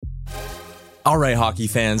All right, hockey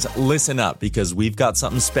fans, listen up because we've got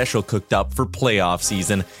something special cooked up for playoff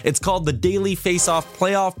season. It's called the Daily Face-Off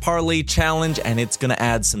Playoff Parlay Challenge, and it's going to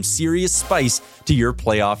add some serious spice to your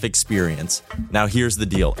playoff experience. Now, here's the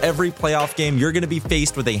deal. Every playoff game, you're going to be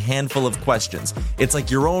faced with a handful of questions. It's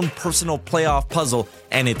like your own personal playoff puzzle,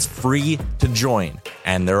 and it's free to join.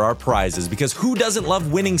 And there are prizes, because who doesn't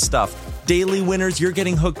love winning stuff? Daily winners, you're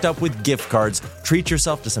getting hooked up with gift cards. Treat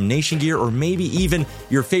yourself to some Nation gear or maybe even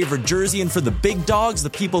your favorite jersey. And for the big dogs, the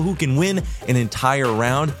people who can win an entire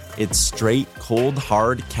round, it's straight, cold,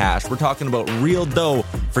 hard cash. We're talking about real dough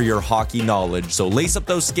for your hockey knowledge. So lace up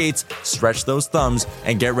those skates, stretch those thumbs,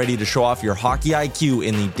 and get ready to show off your hockey IQ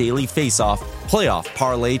in the Daily Face-Off Playoff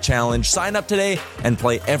Parlay Challenge. Sign up today and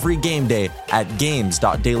play every game day at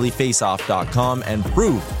games.dailyfaceoff.com and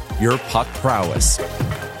prove your puck prowess.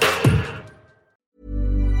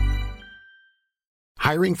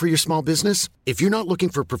 Hiring for your small business? If you're not looking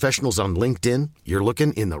for professionals on LinkedIn, you're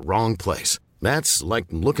looking in the wrong place. That's like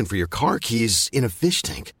looking for your car keys in a fish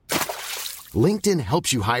tank. LinkedIn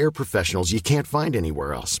helps you hire professionals you can't find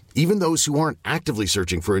anywhere else, even those who aren't actively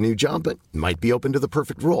searching for a new job but might be open to the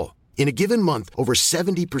perfect role. In a given month, over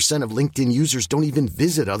 70% of LinkedIn users don't even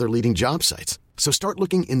visit other leading job sites. So start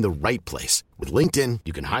looking in the right place. With LinkedIn,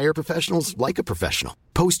 you can hire professionals like a professional.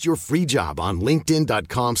 Post your free job on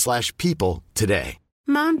linkedin.com/people today.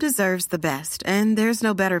 Mom deserves the best, and there's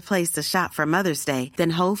no better place to shop for Mother's Day than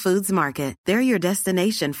Whole Foods Market. They're your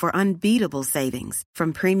destination for unbeatable savings,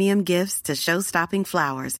 from premium gifts to show-stopping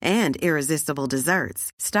flowers and irresistible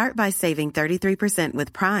desserts. Start by saving 33%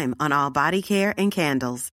 with Prime on all body care and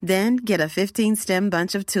candles. Then get a 15-stem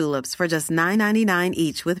bunch of tulips for just $9.99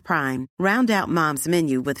 each with Prime. Round out Mom's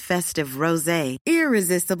menu with festive rosé,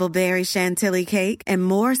 irresistible berry chantilly cake, and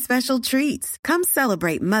more special treats. Come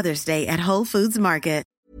celebrate Mother's Day at Whole Foods Market.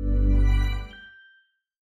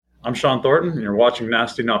 I'm Shawn Thornton, and you're watching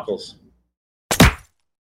Nasty Knuckles.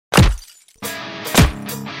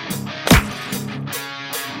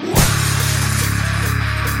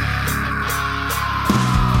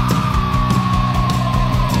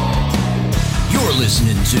 You're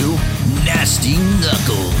listening to Nasty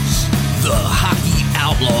Knuckles, the Hockey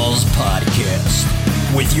Outlaws podcast,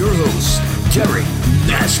 with your hosts, Derek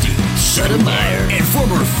Nasty Sotomayor and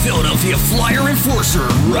former Philadelphia Flyer enforcer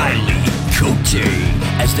Riley Cote,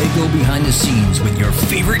 as they go behind the scenes with your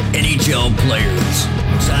favorite NHL players.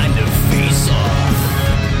 Time to face off.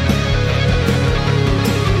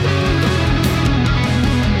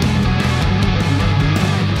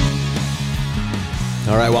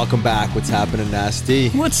 All right, welcome back. What's happening, Nasty?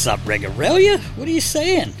 What's up, Regarelia? What are you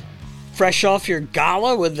saying? Fresh off your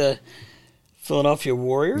gala with the Philadelphia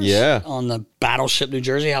Warriors? Yeah. On the Battleship, New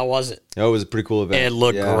Jersey. How was it? Oh, it was a pretty cool event. It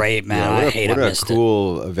looked great, man. I hate I missed it. What a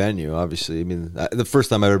cool venue, obviously. I mean, the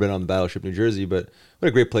first time I've ever been on the Battleship, New Jersey, but what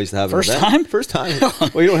a great place to have an event. First time?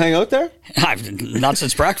 Well, you don't hang out there? Not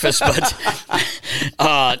since breakfast, but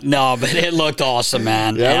no, but it looked awesome,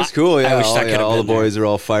 man. Yeah, it was cool. Yeah, I wish I could have all the been boys are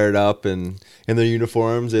all fired up and in their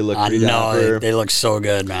uniforms. They look pretty dapper. They look so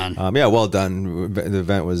good, man. Yeah, well done. The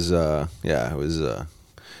event was,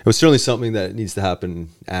 it was certainly something that needs to happen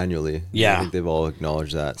annually. Yeah. I think they've all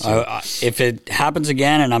acknowledged that. So. If it happens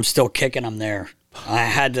again and I'm still kicking, I'm there.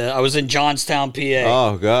 I was in Johnstown, PA.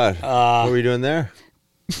 Oh, God. What were you doing there?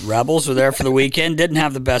 Rebels were there for the weekend. Didn't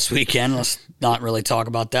have the best weekend. Let's not really talk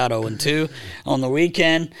about that. 0-2 on the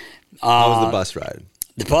weekend. How was the bus ride?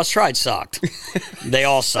 The bus ride sucked. They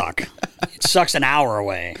all suck. It sucks an hour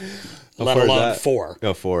away, let alone 4.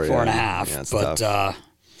 Oh, 4 and a half. Yeah, but,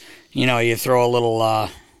 you throw a little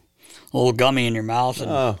gummy in your mouth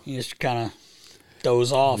and you just kind of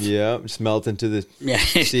doze off. Yeah, just melt into the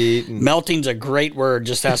seat. Melting's a great word.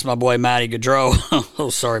 Just ask my boy Matty Gaudreau.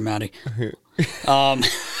 Oh, sorry, Matty. A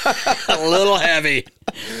little heavy.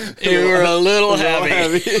 You were a little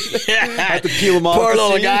heavy. Yeah. I have to peel him off. Poor the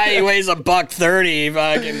little seat. guy. He weighs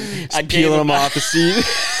 $130. I peel him off the seat.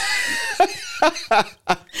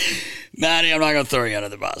 Matty, I'm not going to throw you under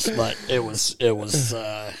the bus, but it was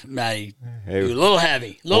Matty, a little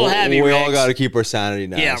heavy. We all got to keep our sanity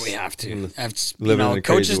now. Yeah, we have to. world.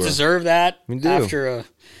 Coaches deserve that We do. after a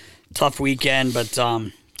tough weekend, but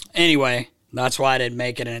anyway, that's why I didn't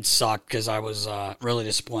make it, and it sucked because I was really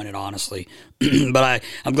disappointed, honestly. But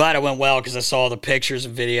I'm glad it went well because I saw the pictures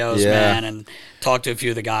and videos, man, and talked to a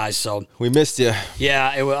few of the guys. So we missed you. Yeah,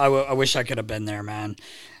 I wish I could have been there, man.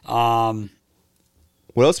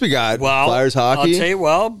 What else we got? Flyers hockey? I'll tell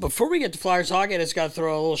you, before we get to Flyers hockey, I just got to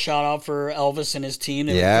throw a little shout out for Elvis and his team.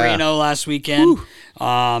 They were 3-0 last weekend.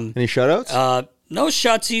 Any shout outs? No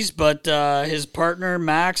shutsies, but his partner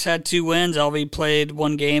Max had 2 wins. LV played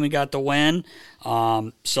 1 game and got the win.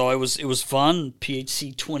 So it was fun.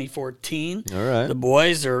 PHC 2014. All right. The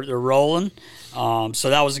boys they're rolling. So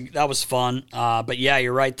that was fun. But yeah,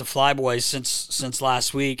 you're right. The Flyboys since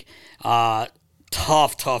last week.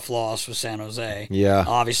 Tough loss for San Jose. Yeah,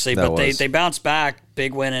 obviously, but they bounced back.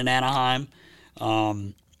 Big win in Anaheim,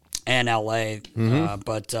 and LA.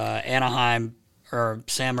 But Anaheim or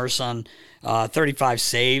Sam Urson, 35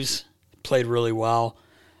 saves, played really well.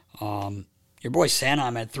 Your boy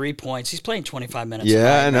Sanheim had 3 points. He's playing 25 minutes.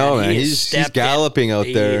 Yeah, I know, man. He's galloping out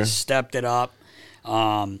there. He stepped it up.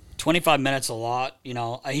 25 minutes a lot.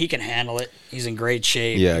 He can handle it. He's in great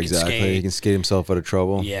shape. Yeah, exactly. He can skate himself out of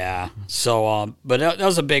trouble. Yeah. So, but that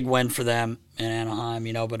was a big win for them in Anaheim.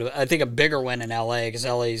 But I think a bigger win in LA because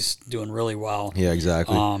LA's doing really well. Yeah,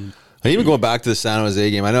 exactly. And even going back to the San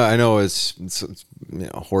Jose game, I know it's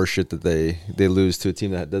horseshit that they lose to a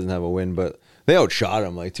team that doesn't have a win, but they outshot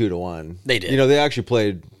them like 2-1. They did. They actually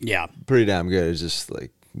played yeah pretty damn good. It's just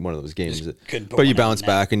like one of those games. But you bounce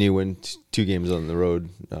back and you win 2 games on the road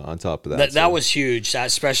on top of that. That was huge,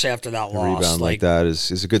 especially after that loss. A rebound like that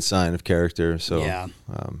is a good sign of character. So yeah.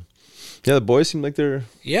 The boys seem like they're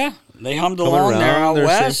they hummed along. They're out They're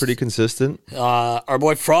west. staying pretty consistent. Our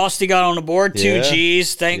boy Frosty got on the board, 2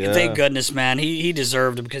 Gs. Thank goodness, man. He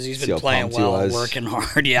deserved it because he's been playing well and working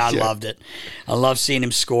hard. Yeah, I loved it. I love seeing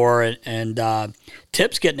him score and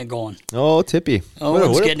Tip's getting it going. Oh, Tippy.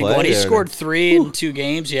 Owen's getting it going. He scored 3 in 2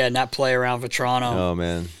 games. Yeah, and that play around for Toronto. Oh,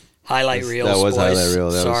 man. Highlight reel. That was boys. highlight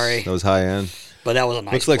reel. Sorry. That was high end. But that was a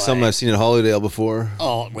nice Looks like play. something I've seen at Hollydale before.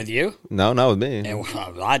 Oh, with you? No, not with me.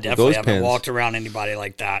 I definitely haven't walked around anybody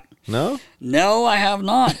like that. No? No, I have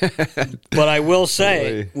not. But I will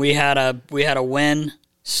say we had a win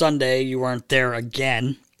Sunday. You weren't there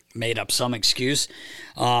again. Made up some excuse.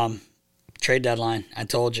 Trade deadline. I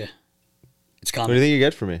told you. It's coming. What do you think you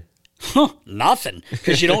get for me? Nothing,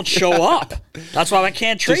 because you don't show up. That's why I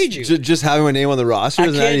can't trade you. Just having my name on the roster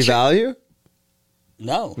doesn't have any value?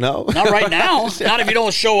 No. Not right now. Not if you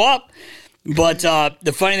don't show up. But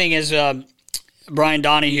the funny thing is, Brian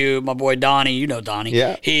Donahue, my boy Donnie, you know Donnie.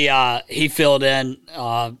 Yeah. He filled in,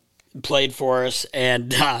 played for us,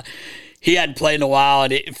 and he hadn't played in a while.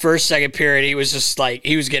 And first, second period, he was just like,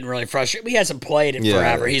 he was getting really frustrated. He hasn't played in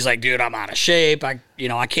forever. He's like, dude, I'm out of shape. I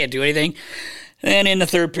can't do anything. And in the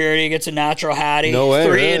third period, he gets a natural Hattie. No way,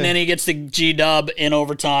 3, really? And then he gets the G-dub in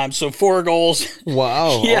overtime. So 4 goals.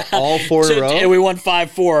 Wow. Yeah. All 4 in a row? And we won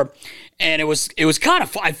 5-4. And it was kind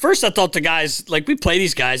of – at first I thought the guys – like we play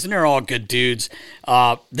these guys, and they're all good dudes.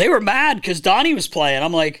 They were mad because Donnie was playing.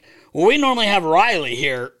 I'm like, well, we normally have Riley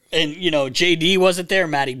here. And, JD wasn't there.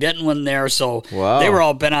 Matty Denton wasn't there. So they were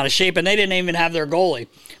all bent out of shape, and they didn't even have their goalie.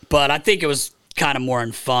 But I think it was kind of more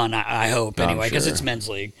in fun, I hope, anyway, because it's men's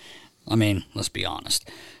league. I mean, let's be honest.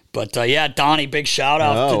 But, Donnie, big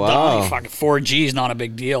shout-out to Donnie. Fucking 4 Gs, not a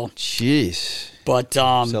big deal. Jeez. But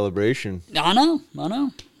celebration. I know.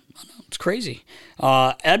 It's crazy.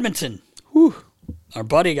 Edmonton. Whew. Our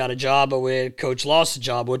buddy got a job, but coach lost the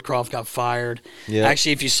job. Woodcroft got fired. Yeah.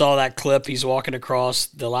 Actually, if you saw that clip, he's walking across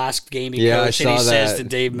the last game he coached, and he says to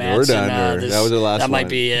Dave Manson, that was the last that one. might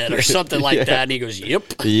be it, or something like that. And he goes,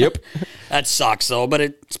 yep. That sucks, though, but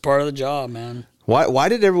it's part of the job, man. Why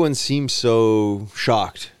did everyone seem so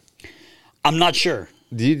shocked? I'm not sure.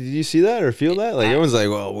 Did you see that or feel that? Like everyone's like,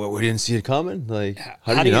 well, we didn't see it coming. Like,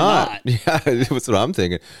 how did you not? Yeah, that's what I'm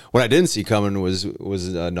thinking. What I didn't see coming was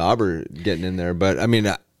Knobber getting in there. But I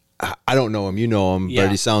mean, I don't know him. You know him, but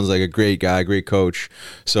he sounds like a great guy, great coach.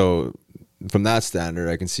 So from that standard,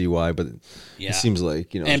 I can see why. But it seems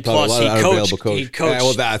like and plus he coached. Yeah,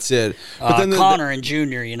 well, that's it. But then Connor and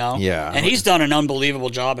Junior, and he's done an unbelievable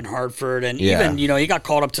job in Hartford, and even he got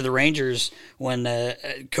called up to the Rangers when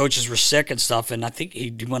the coaches were sick and stuff, and I think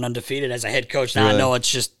he went undefeated as a head coach. Now I know it's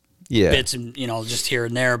just bits and just here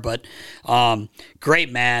and there, but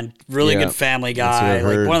great man, really good family guy,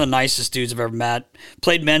 like one of the nicest dudes I've ever met.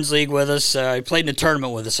 Played men's league with us, he played in a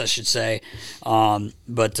tournament with us, I should say.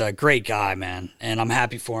 But great guy, man, and I'm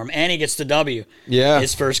happy for him. And he gets the W. Yeah,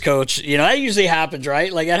 his first coach. That usually happens,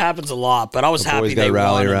 right? Like that happens a lot. But I was happy they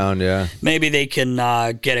rally won. Around, yeah. Maybe they can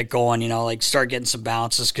get it going. Like start getting some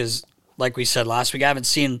bounces because, like we said last week, I haven't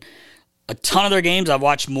seen a ton of their games. I've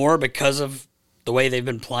watched more because of the way they've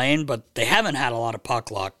been playing, but they haven't had a lot of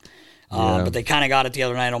puck luck. But they kind of got it the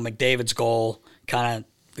other night on McDavid's goal. The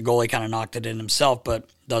goalie kind of knocked it in himself, but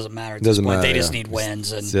doesn't matter at this point. They just need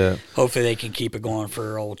wins, and hopefully they can keep it going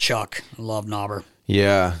for old Chuck. I love Knobber.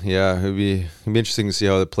 Yeah, it'd be interesting to see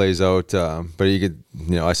how it plays out. But you could,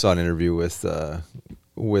 I saw an interview with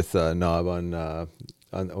Knob on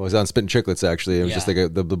was on Spittin' Chicklets actually. It was just like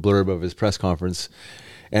the blurb of his press conference.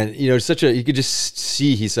 And, you could just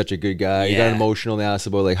see he's such a good guy. He got emotional and asked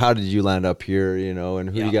about, like, how did you land up here, and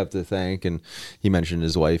who you got to thank? And he mentioned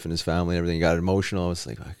his wife and his family and everything. He got emotional. I was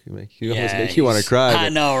like, make you want to cry. I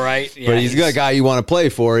know, right? Yeah, but he's got a guy you want to play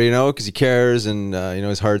for, because he cares and,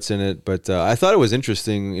 his heart's in it. But I thought it was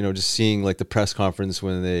interesting, just seeing, like, the press conference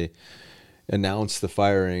when they announced the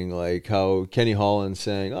firing, like how Kenny Holland's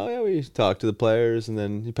saying, oh, yeah, we talked to the players. And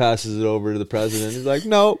then he passes it over to the president. He's like,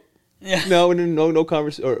 no. Yeah. No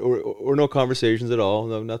conversations at all.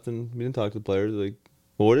 No, nothing. We didn't talk to the players. Like,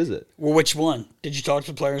 well, what is it? Well, which one? Did you talk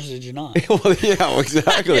to the players or did you not? Well, yeah,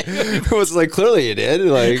 exactly. It was like, clearly you did.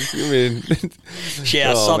 Like, I mean.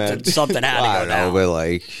 Yeah, something had to go down. Know, but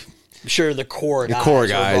like. I'm sure the core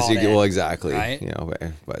guys. Well, exactly. Right?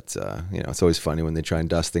 But it's always funny when they try and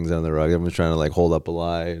dust things under the rug. Everyone's trying to like hold up a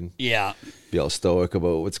lie and be all stoic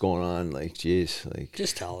about what's going on. Like, geez, like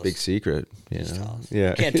just tell us. Big secret. Just tell us. Yeah,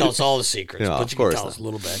 you can't tell us all the secrets, but you can tell us a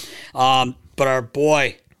little bit. But our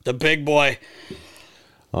boy, the big boy.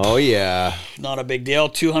 Oh yeah. Not a big deal.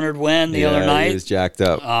 200 win the other night. He was jacked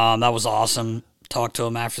up. That was awesome. Talked to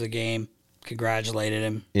him after the game. Congratulated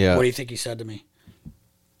him. Yeah. What do you think he said to me?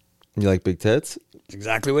 You like big tits? That's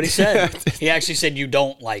exactly what he said. He actually said, you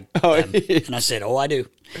don't like them. And I said, oh, I do.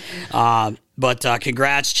 But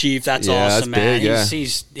congrats, Chief. That's awesome, man. Big, yeah.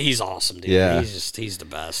 He's awesome, dude. Yeah. He's the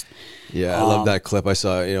best. Yeah, I love that clip. I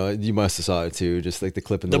saw, you must have saw it too. Just like the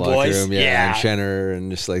clip in the locker boys? room. Yeah, and Schenner and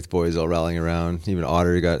just like the boys all rallying around. Even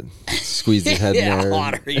Otter got squeezed his head in there. Yeah,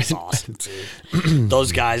 Otter, he's awesome too.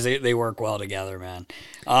 Those guys, they work well together, man.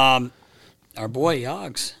 Our boy,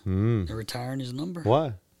 Yogs, they're retiring his number.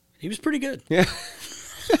 Why? He was pretty good. Yeah.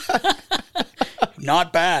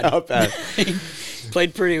 Not bad. Not bad. He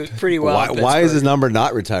played pretty well. Why is his number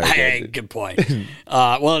not retired? Hey, good point.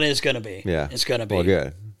 Well, it is going to be. Yeah. It's going to be. Well,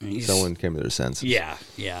 good. Someone came to their senses. Yeah.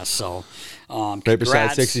 So, right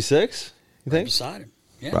beside 66, you think? Right beside him.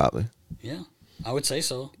 Yeah. Probably. Yeah. I would say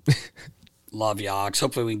so. Love Yogs.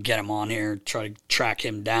 Hopefully we can get him on here, try to track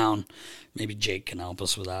him down. Maybe Jake can help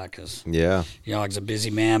us with that because Yogs a busy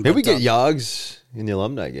man. Maybe we get Yogs in the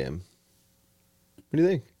alumni game. What do you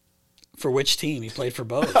think? For which team? He played for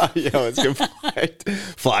both. Yeah, that's a good point.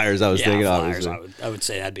 Flyers, I was thinking, Flyers, obviously. I would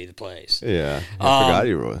say that'd be the place. Yeah. I forgot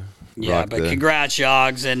you were. Yeah, but congrats,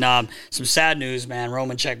 Yogs. And some sad news, man.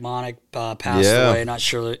 Roman Czechmonic passed away. Not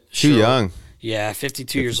sure. Too young. Yeah,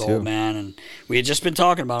 52 years old, man. And we had just been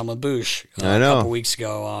talking about him with Boosh a couple weeks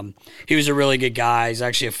ago. He was a really good guy. He's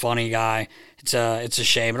actually a funny guy. It's a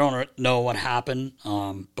shame. I don't know what happened,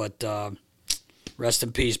 but rest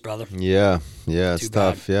in peace, brother. Yeah, it's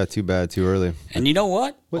tough. Yeah, too bad, too early. And you know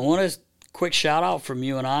what? I want a quick shout out from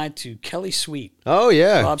you and I to Kelly Sweet. Oh,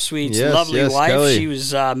 yeah. Bob Sweet's lovely wife. Kelly. She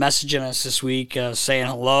was messaging us this week saying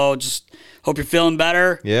hello. Just hope you're feeling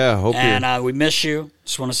better. Yeah, hope and we miss you.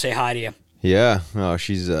 Just want to say hi to you. Yeah, no,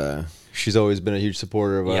 she's always been a huge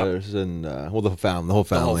supporter of ours, and the whole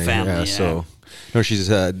family. Yeah. So, she's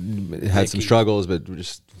had some struggles, but we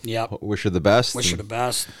just wish her the best. Wish her the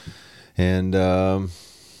best. And I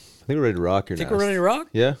think we're ready to rock here. Think we're ready to rock?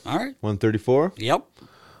 Yeah. All right. 134. Yep.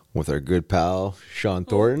 With our good pal Shawn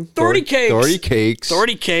Thornton. 30 cakes. 30 cakes.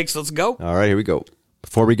 30 cakes. Let's go. All right, here we go.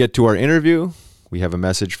 Before we get to our interview, we have a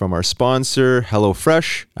message from our sponsor,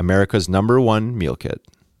 HelloFresh, America's #1 meal kit.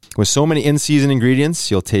 With so many in-season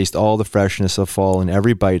ingredients, you'll taste all the freshness of fall in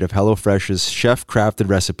every bite of HelloFresh's chef-crafted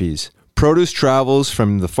recipes. Produce travels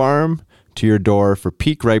from the farm to your door for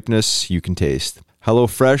peak ripeness you can taste.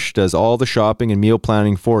 HelloFresh does all the shopping and meal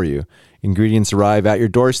planning for you. Ingredients arrive at your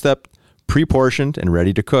doorstep, pre-portioned and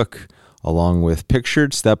ready to cook, along with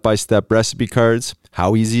pictured step-by-step recipe cards.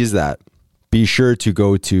 How easy is that? Be sure to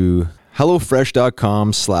go to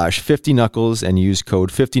HelloFresh.com/50knuckles and use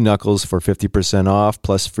code 50knuckles for 50% off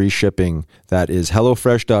plus free shipping. That is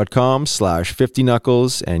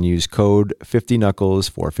HelloFresh.com/50knuckles and use code 50knuckles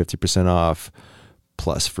for 50% off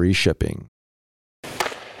plus free shipping.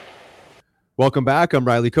 Welcome back. I'm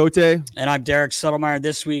Riley Cote. And I'm Derek Settlemeyer.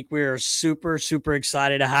 This week, we are super, super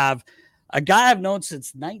excited to have a guy I've known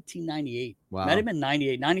since 1998. Wow. Met him in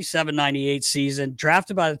 97, 98 season.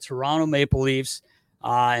 Drafted by the Toronto Maple Leafs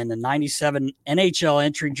in the 97 NHL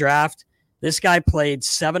entry draft. This guy played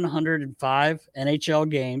 705 NHL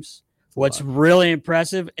games. What's really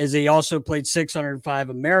impressive is he also played 605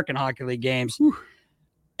 American Hockey League games. Whew.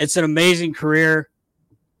 It's an amazing career.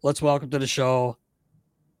 Let's welcome to the show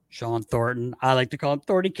Shawn Thornton. I like to call him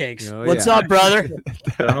 30 Cakes. What's up, brother?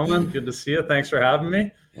 Gentlemen, good to see you. Thanks for having me.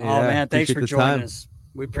 Oh, man, thanks for joining us.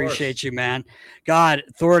 We appreciate you, man. God,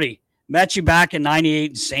 Thorty, met you back in 98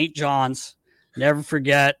 in St. John's. Never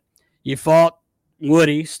forget. You fought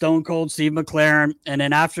Woody, Stone Cold Steve McLaren, and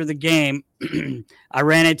then after the game, I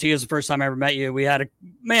ran into you. It was the first time I ever met you. We had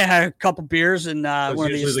a couple beers and one of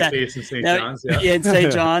these. The case in St. John's, yeah. In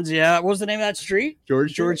St. John's, yeah. What was the name of that street?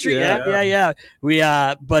 George Street. Yeah. We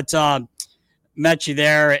met you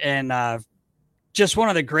there, and just one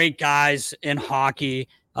of the great guys in hockey.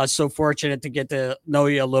 I was so fortunate to get to know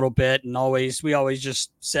you a little bit, and we always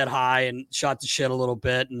just said hi and shot the shit a little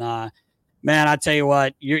bit, and man, I tell you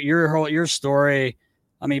what, your story.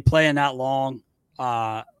 I mean, playing that long,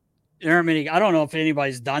 there aren't many. I don't know if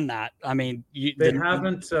anybody's done that. I mean, they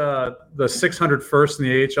haven't. The 600 first in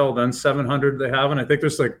the AHL, then 700. They haven't. I think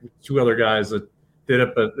there's like two other guys that did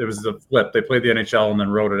it, but it was the flip. They played the NHL and then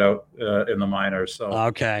wrote it out in the minors. So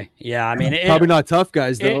okay, yeah. I mean, probably not tough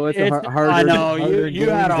guys though. It's hard. I know you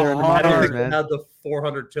had a hard. They had the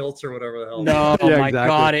 400 tilts or whatever the hell. No, yeah, my exactly.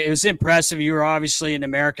 God, it was impressive. You were obviously in the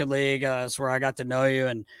American League. That's where I got to know you,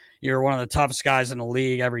 and you were one of the toughest guys in the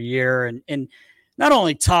league every year. And not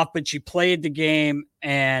only tough, but you played the game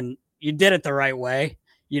and you did it the right way.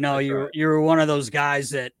 You know, you were one of those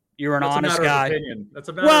guys that you're an honest guy. That's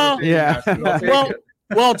a matter of opinion. Yeah.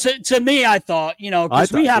 Well, to me, I thought,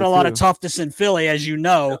 because we had a lot of toughness in Philly, as you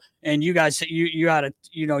know, and you guys, you had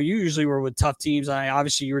you usually were with tough teams.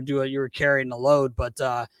 Obviously you were carrying the load, but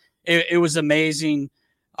it was amazing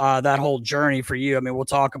that whole journey for you. I mean, we'll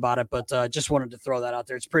talk about it, but just wanted to throw that out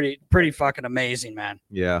there. It's pretty fucking amazing, man.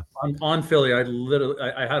 Yeah. On Philly,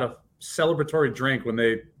 I had a celebratory drink when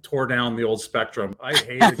they tore down the old Spectrum. I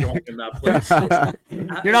hated going in that place.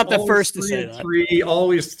 You're not the first to say that.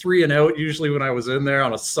 Always 3 and out. Usually when I was in there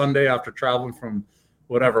on a Sunday after traveling from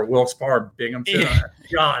whatever Wilkes-Barre, Binghamton. Yeah.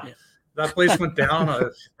 God, that place went down.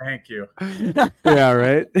 Thank you. Yeah,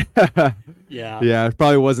 right. Yeah. It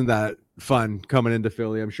probably wasn't that fun coming into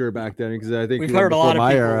Philly, I'm sure, back then, because I think we've heard a lot of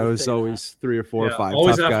my people. I was always 3 or 4 or 5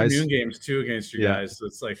 always tough afternoon guys. games too against you guys. So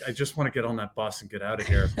it's like I just want to get on that bus and get out of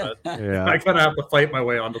here, but Yeah. I kind of have to fight my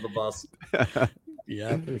way onto the bus.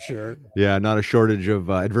 Yeah, for sure. Yeah, not a shortage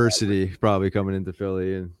of adversity probably coming into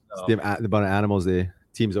Philly, and the amount of animals the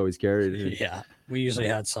teams always carried. Yeah, we usually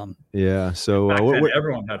had some. Yeah, so Back then,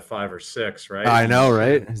 everyone had 5 or 6, right? I know,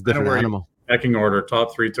 right? It's a different animal. Pecking order,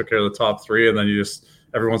 top 3 took care of the top 3, and then you just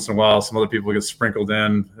every once in a while some other people get sprinkled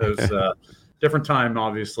in. It was a different time,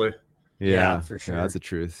 obviously. Yeah, for sure. Yeah, that's the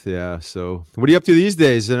truth. Yeah. So what are you up to these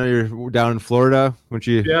days? I know you're down in Florida.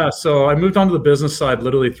 Yeah, so I moved onto the business side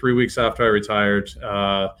literally 3 weeks after I retired.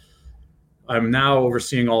 I'm now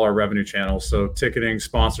overseeing all our revenue channels. So ticketing,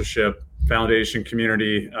 sponsorship, foundation,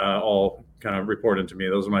 community, all kind of report into me.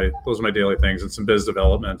 Those are my daily things, and some biz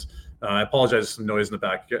development. I apologize for some noise in the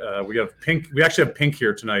back. We have Pink. We actually have Pink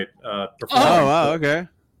here tonight. Oh, wow. Okay.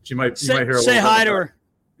 You might hear a little say hi to her.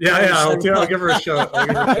 Yeah. I'll give her a shout. I'll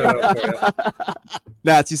give her a shout out.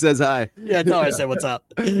 Nancy says hi. Yeah, no, I said what's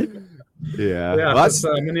up. Yeah. Well,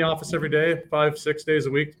 I'm in the office every day, 5-6 days a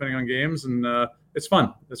week, depending on games, and it's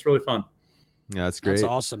fun. It's really fun. Yeah, that's great. That's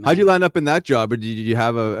awesome. Man. How'd you land up in that job? Or did you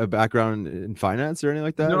have a background in finance or anything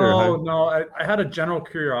like that? No. I had a general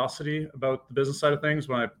curiosity about the business side of things.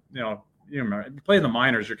 When you play in the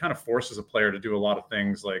minors, you're kind of forced as a player to do a lot of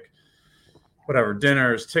things like whatever,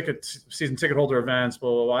 dinners, season ticket holder events, blah,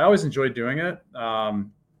 blah, blah. I always enjoyed doing it. And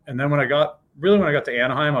then when I got to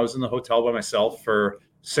Anaheim, I was in the hotel by myself for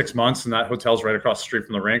 6 months, and that hotel's right across the street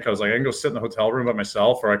from the rink. I was like, I can go sit in the hotel room by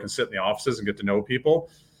myself, or I can sit in the offices and get to know people.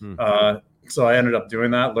 So I ended up doing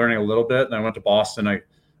that, learning a little bit. And I went to Boston. I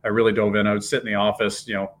really dove in. I would sit in the office,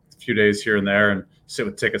 a few days here and there, and sit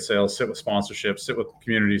with ticket sales, sit with sponsorship, sit with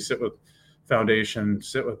community, sit with foundation,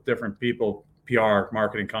 sit with different people, PR,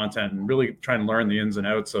 marketing, content, and really try and learn the ins and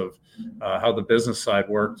outs of how the business side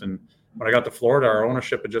worked. And when I got to Florida, our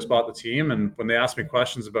ownership had just bought the team. And when they asked me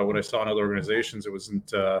questions about what I saw in other organizations, it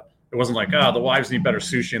wasn't like, the wives need better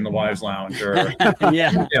sushi in the wives lounge, or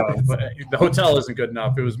the hotel isn't good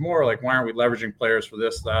enough. It was more like, why aren't we leveraging players for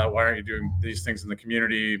this, that? Why aren't you doing these things in the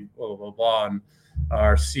community, blah, blah, blah, blah. And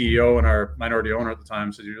our CEO and our minority owner at the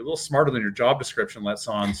time said, you're a little smarter than your job description lets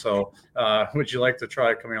on. So would you like to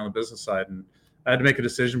try coming on the business side? And I had to make a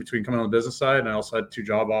decision between coming on the business side, and I also had 2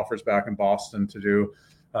 job offers back in Boston to do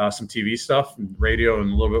some TV stuff and radio and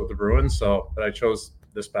a little bit with the Bruins. But I chose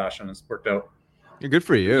this passion. It's worked out. Good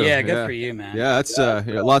for you. Yeah, good for you, man. Yeah, that's a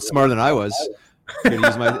lot smarter than I was.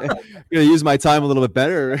 Gonna use my time a little bit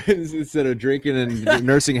better instead of drinking and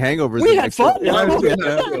nursing hangovers. We had fun. Right.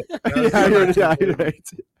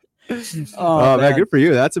 Oh man, good for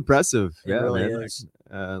you. That's impressive. It really is.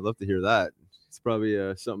 I'd love to hear that. It's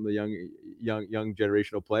probably something the young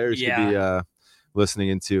generational players could be listening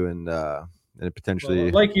into, and and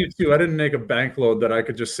potentially like you too. I didn't make a bank load that I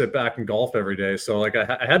could just sit back and golf every day. So like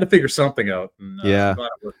I had to figure something out. And, I'm glad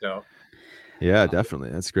it worked out. Yeah,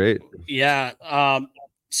 definitely. That's great. Yeah.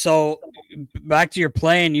 So back to your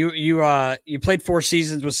playing, you played 4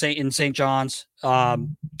 seasons with St. John's,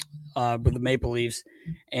 with the Maple Leafs,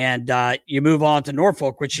 and you move on to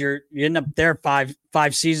Norfolk, which you end up there five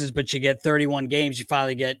seasons, but you get 31 games. You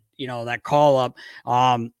finally get, that call up.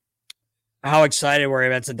 How excited were you?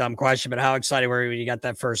 That's a dumb question, but how excited were you when you got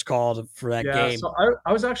that first call for that game? So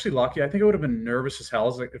I was actually lucky. I think I would have been nervous as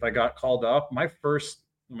hell if I got called up. My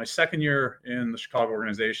second year in the Chicago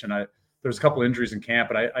organization, there was a couple injuries in camp,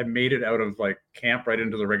 but I made it out of like camp right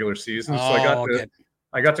into the regular season. So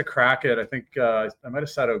I got to crack it. I think I might have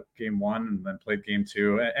sat out game 1 and then played game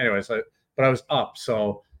 2. Anyways, but I was up.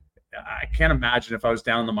 So I can't imagine if I was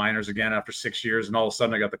down in the minors again after 6 years and all of a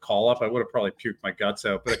sudden I got the call up, I would have probably puked my guts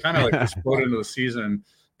out. But it kind of like exploded into the season.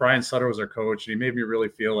 Brian Sutter was our coach, and he made me really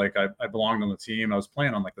feel like I belonged on the team. I was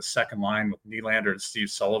playing on like the second line with Nylander and Steve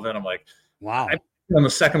Sullivan. I'm like, wow, I'm on the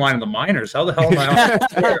second line of the minors. How the hell am I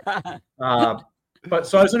on there? But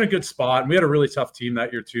so I was in a good spot, and we had a really tough team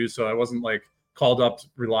that year too. So I wasn't like called up,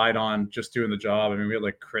 relied on just doing the job. I mean, we had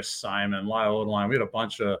like Chris Simon, Lyle Odeline. We had a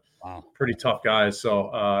bunch of pretty tough guys. So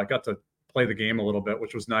I got to play the game a little bit,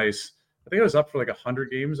 which was nice. I think I was up for like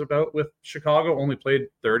 100 games about with Chicago, only played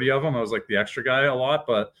 30 of them. I was like the extra guy a lot,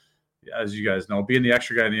 but as you guys know, being the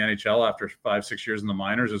extra guy in the NHL after 5-6 years in the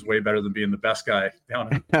minors is way better than being the best guy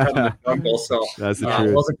down in the jungle. So that's the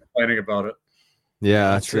I wasn't complaining about it.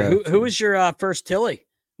 Yeah, that's true. Who was your first Tilly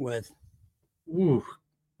with? Ooh.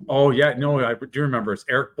 Oh, yeah. No, I do remember. It's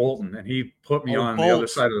Eric Bolton, and he put me on the other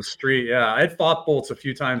side of the street. Yeah, I had fought Bolts a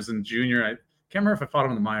few times in junior. I can't remember if I fought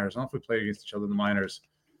him in the minors. I don't know if we played against each other in the minors.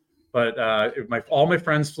 But all my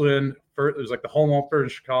friends flew in. It was like the home opener in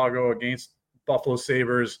Chicago against Buffalo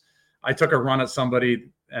Sabres. I took a run at somebody,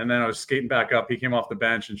 and then I was skating back up. He came off the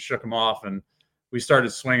bench and shook him off, and we started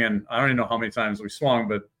swinging. I don't even know how many times we swung,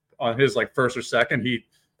 but on his like first or second, he,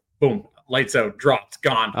 boom, lights out, dropped,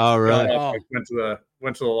 gone. Oh, really?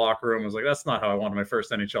 Went to the locker room. Was like, that's not how I wanted my first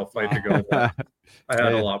NHL fight to go. But I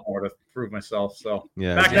had a lot more to prove myself. So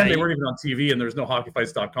back then they weren't even on TV, and there was no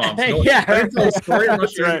hockeyfights.com. So I didn't tell the story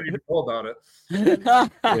unless you even told about it.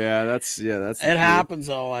 That's it happens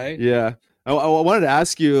though, eh? Yeah. I wanted to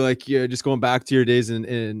ask you, like, just going back to your days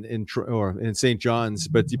in St. John's,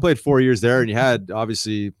 but you played 4 years there, and you had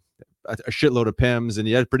obviously a shitload of PIMs, and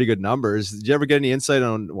you had pretty good numbers. Did you ever get any insight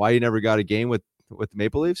on why you never got a game with the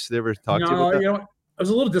Maple Leafs? Did they ever talk to you about that? I was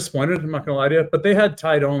a little disappointed. I'm not gonna lie to you, but they had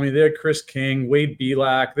Ty Domi, they had Chris King, Wade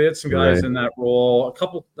Belak. They had some guys in that role. A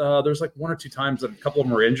couple, there's like 1 or 2 times that a couple of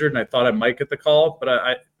them were injured, and I thought I might get the call,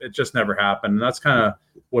 but it just never happened. And that's kind of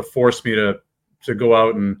what forced me to go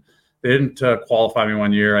out, and they didn't qualify me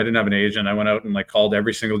 1 year. I didn't have an agent. I went out and like called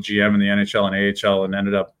every single GM in the NHL and AHL, and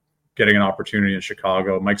ended up getting an opportunity in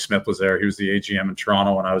Chicago. Mike Smith was there. He was the AGM in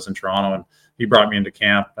Toronto when I was in Toronto, and he brought me into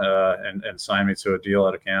camp and signed me to a deal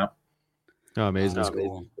at a camp. Oh, amazing. That's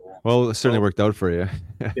cool. Well, it certainly worked out for you.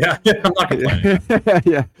 yeah, I'm not complaining.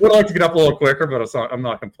 Yeah. Would like to get up a little quicker, but I'm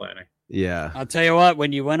not complaining. Yeah. I'll tell you what,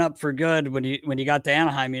 when you went up for good, when you got to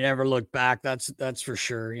Anaheim, you never looked back. That's for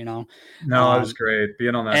sure, No, it was great.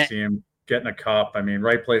 Being on that team, getting a cup. I mean,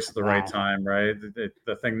 right place at the right time, right?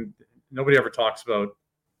 The thing, nobody ever talks about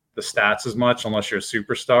the stats as much unless you're a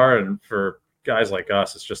superstar. And for guys like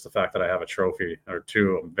us, it's just the fact that I have a trophy or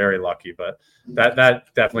 2. I'm very lucky, but that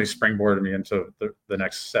definitely springboarded me into the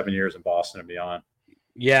next 7 years in Boston and beyond.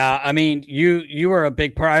 Yeah, I mean, you were a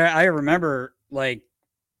big part. I remember like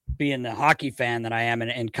being the hockey fan that I am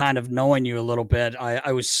and kind of knowing you a little bit.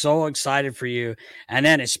 I was so excited for you, and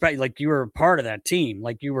then especially like you were a part of that team.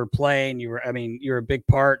 Like you were playing, you're a big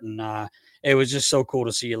part, and it was just so cool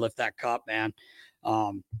to see you lift that cup, man.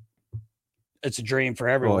 It's a dream for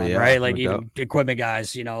everyone, right? Like even equipment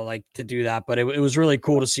guys, like to do that. But it was really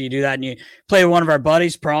cool to see you do that. And you play with one of our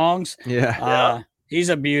buddies, Prongs. Yeah. He's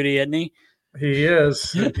a beauty, isn't he? He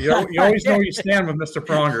is. You always know where you stand with Mr.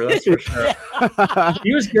 Pronger, that's for sure.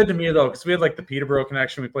 He was good to me, though, because we had like the Peterborough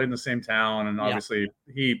connection. We played in the same town. And obviously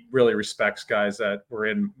he really respects guys that were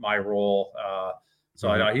in my role.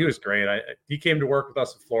 So he was great. He came to work with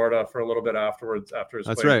us in Florida for a little bit afterwards, after his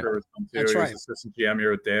playing career was done too. He was assistant GM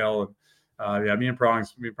here with Dale. And, me and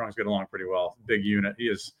Prongs get along pretty well. Big unit. He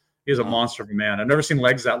is a monster of a man. I've never seen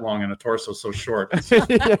legs that long and a torso so short.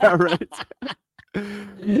 Yeah, right.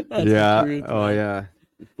 Yeah. Oh, yeah.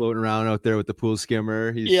 Floating around out there with the pool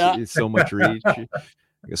skimmer. He's so much reach. Like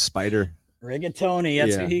a spider.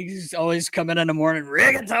 Rigatoni. He's always coming in the morning.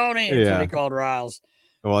 Rigatoni. That's what he called Riles.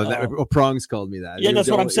 Well, Prongs called me that. Yeah, that's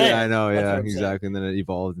what I'm saying. Yeah, I know. That's Yeah, what I'm exactly. And then it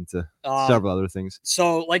evolved into several other things.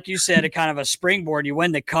 So, like you said, a kind of a springboard. You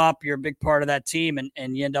win the cup. You're a big part of that team,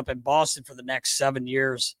 and you end up in Boston for the next 7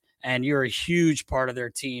 years. And you're a huge part of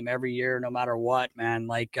their team every year, no matter what, man.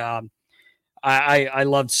 Like, I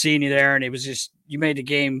loved seeing you there, and it was just, you made the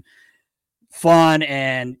game fun,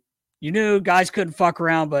 and you knew guys couldn't fuck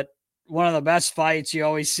around, but one of the best fights you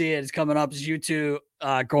always see it is coming up is you two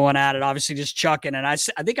going at it, obviously just chucking. And I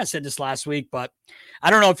think I said this last week, but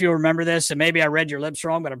I don't know if you remember this, and maybe I read your lips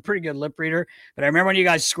wrong, but I'm a pretty good lip reader. But I remember when you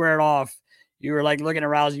guys squared off, you were like looking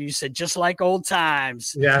around and you said, just like old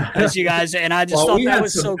times. Yeah. As you guys, and I just thought that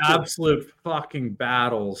was so cool. Absolute fucking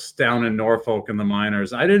battles down in Norfolk in the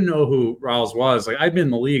minors. I didn't know who Riles was. Like, I'd been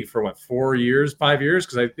in the league for what, 5 years? 5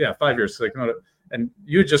 years. Like, and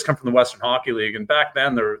you had just come from the Western Hockey League. And back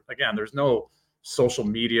then there's no social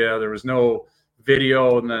media. There was no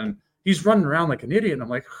video. And then he's running around like an idiot. And I'm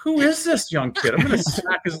like, who is this young kid? I'm going to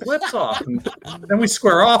smack his lips off. And then we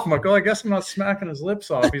square off. I'm like, oh, I guess I'm not smacking his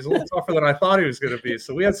lips off. He's a little tougher than I thought he was going to be.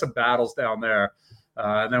 So we had some battles down there.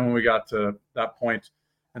 And then when we got to that point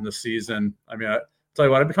in the season, I mean, I tell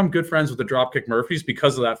you what, I become good friends with the Dropkick Murphys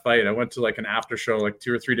because of that fight. I went to like an after show like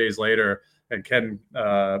 2 or 3 days later, and Ken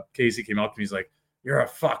Casey came up to me. He's like, "You're a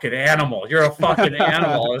fucking animal. You're a fucking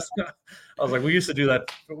animal." I was like, we used to do that.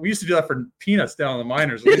 We used to do that for peanuts down in the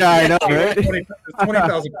minors. Yeah, I know, right?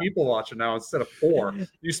 20,000 people watching now instead of 4. It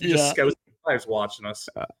used to be just scouts lives watching us.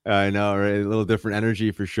 I know, right? A little different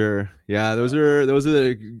energy for sure. Yeah, those are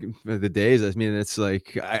the days. I mean, it's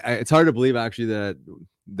like it's hard to believe actually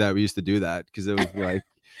that we used to do that, because it was like,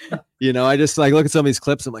 you know, I just like look at some of these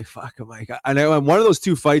clips. I'm like, fuck. I'm like, I know one of those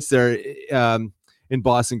 2 fights there. In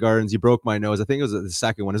Boston Gardens, you broke my nose. I think it was the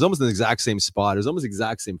second one. It was almost the exact same spot. It was almost the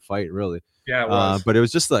exact same fight, really. Yeah, it was. But it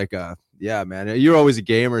was just like, yeah, man. You're always a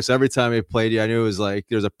gamer, so every time I played you, I knew it was like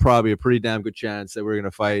there's probably a pretty damn good chance that we're gonna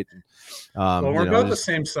fight. Well, we're about the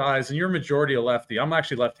same size, and you're majority a lefty. I'm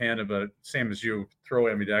actually left-handed, but same as you, throw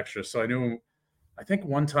ambidextrous. So I think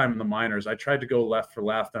one time in the minors, I tried to go left for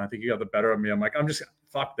left, and I think you got the better of me. I'm like,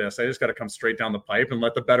 fuck this. I just got to come straight down the pipe and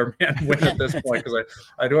let the better man win at this point, because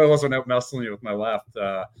I knew I wasn't out messing you with my left.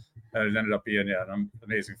 And it ended up being, an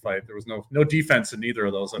amazing fight. There was no defense in neither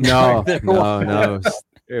of those. No.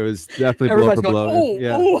 It was definitely blow for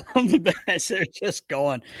blow. I'm the best. They're just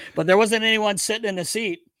going. But there wasn't anyone sitting in the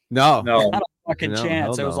seat. No. Not a fucking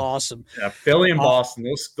chance. It was awesome. Yeah, Philly and Boston,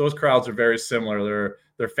 those crowds are very similar.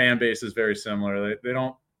 Their fan base is very similar. They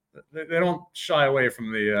don't shy away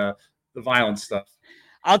from the violent stuff.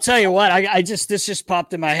 I'll tell you what, this just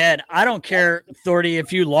popped in my head. I don't care, Thordy,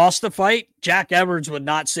 if you lost the fight, Jack Edwards would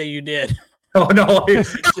not say you did. Oh no!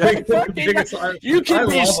 You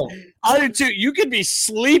could be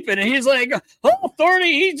sleeping, and he's like, "Oh,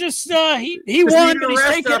 Thordy, he just he won, but he's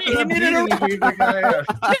taking he needed a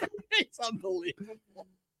It's unbelievable.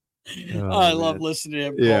 I love listening to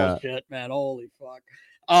him. Yeah. Shit, man, holy fuck.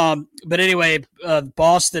 But anyway,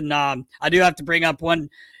 Boston. I do have to bring up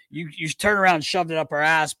one. You turn around and shoved it up our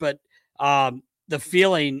ass, but the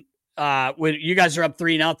feeling when you guys are up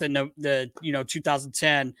 3-0 the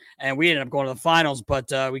 2010, and we ended up going to the finals,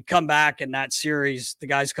 but we come back in that series. The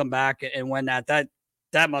guys come back and win that.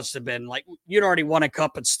 That must have been like you'd already won a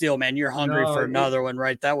cup, but still, man, you're hungry for another one,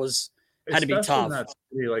 right? That had to be tough. In that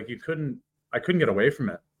city, like I couldn't get away from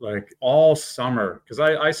it. Like all summer, because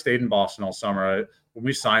I stayed in Boston all summer. When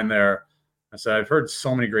we signed there, I said, I've heard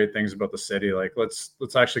so many great things about the city. Like, let's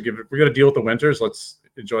actually we got to deal with the winters. Let's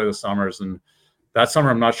enjoy the summers. And that summer,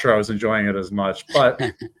 I'm not sure I was enjoying it as much. But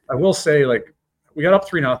I will say, like, we got up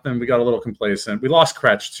 3-0. We got a little complacent. We lost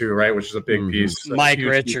Kretsch too, right? Which is a big piece. Mike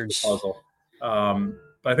Richards. Piece of the puzzle.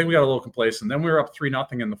 But I think we got a little complacent. Then we were up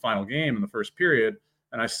 3-0 in the final game in the first period.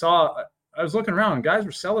 And I was looking around and guys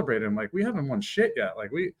were celebrating. I'm like, we haven't won shit yet.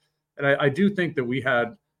 Like I do think that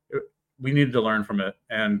we needed to learn from it.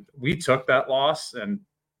 And we took that loss, and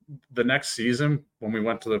the next season when we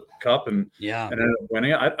went to the cup and ended up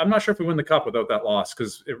winning it, I'm not sure if we win the cup without that loss,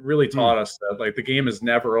 because it really taught us that like the game is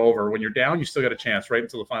never over. When you're down, you still got a chance right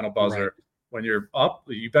until the final buzzer. Right. When you're up,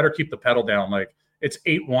 you better keep the pedal down. Like it's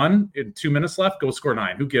 8-1 in 2 minutes left, go score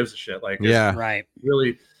 9. Who gives a shit? Like, right.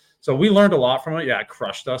 Really. So we learned a lot from it. Yeah, it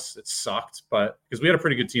crushed us. It sucked, but because we had a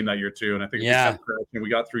pretty good team that year too. And I think we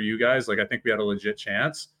got through you guys. Like I think we had a legit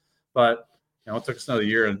chance. But it took us another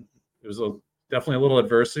year, and it was definitely a little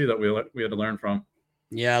adversity that we had to learn from.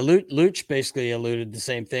 Yeah, Luch basically alluded the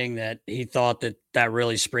same thing, that he thought that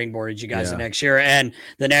really springboarded you guys the next year, and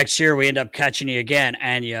the next year we end up catching you again,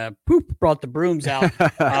 and you poop. brought the brooms out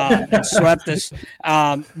and swept us.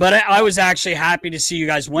 But I was actually happy to see you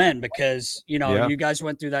guys win because, you know, you guys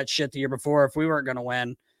went through that shit the year before. If we weren't going to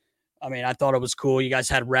win, I mean, I thought it was cool. You guys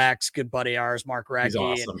had Rex, good buddy of ours, Mark Recchi.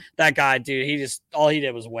 Awesome. And that guy, dude, all he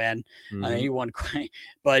did was win. Mm-hmm. He won.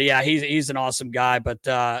 But yeah, he's an awesome guy. But,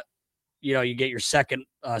 you know, you get your second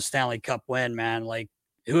Stanley Cup win, man. Like,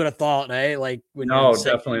 who would have thought, eh? Like,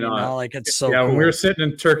 definitely not. Know, like, it's so cool. When we were sitting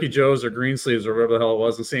in Turkey Joe's or Greensleeves or whatever the hell it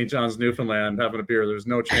was in St. John's, Newfoundland, having a beer, there's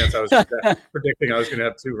no chance I was predicting I was going to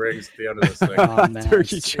have 2 rings at the end of this thing. Oh, man.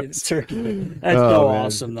 Turkey Turkey. That's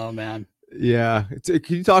awesome, though, man. Yeah.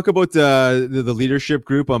 Can you talk about the leadership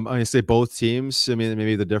group? I'm going to say both teams. I mean,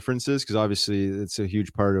 maybe the differences, because obviously it's a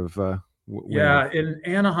huge part of in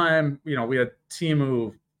Anaheim, you know, we had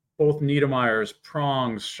Timu, both Niedermeyers,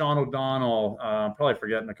 Prongs, Shawn O'Donnell, probably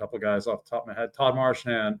forgetting a couple of guys off the top of my head, Todd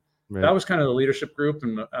Marchand. Right. That was kind of the leadership group,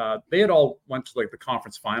 and they had all went to like the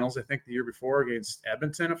conference finals, I think, the year before against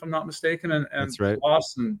Edmonton, if I'm not mistaken, and that's right.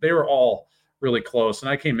 Boston. They were all really close, and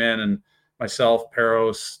I came in, and myself,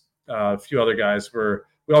 Peros, a few other guys we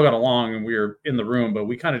all got along, and we were in the room, but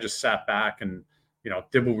we kind of just sat back and, you know,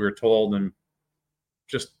 did what we were told and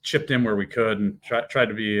just chipped in where we could and tried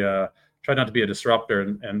not to be a disruptor.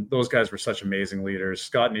 And those guys were such amazing leaders.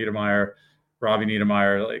 Scott Niedermeyer, Robbie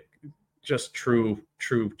Niedermeyer, like just true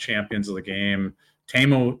champions of the game.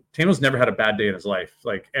 Tamo's never had a bad day in his life.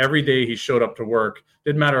 Like every day he showed up to work,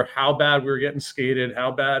 didn't matter how bad we were getting skated,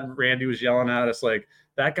 how bad Randy was yelling at us. Like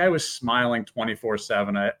that guy was smiling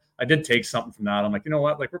 24/7. I did take something from that. I'm like, you know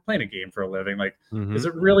what? Like we're playing a game for a living. Like, is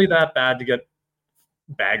it really that bad to get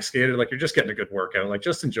bag skated? Like you're just getting a good workout. Like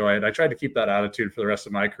just enjoy it. I tried to keep that attitude for the rest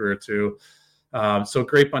of my career too. So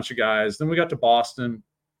great bunch of guys. Then we got to Boston.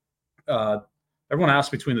 Everyone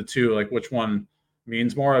asked between the two, like which one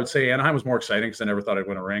means more. I would say Anaheim was more exciting because I never thought I'd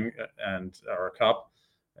win a ring or a cup.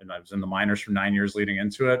 And I was in the minors for 9 years leading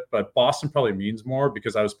into it. But Boston probably means more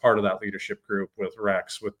because I was part of that leadership group with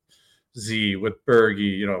Rex, with Z, with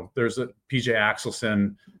Bergie. You know, there's a PJ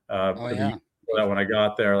Axelson. That when I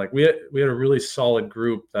got there, like we had a really solid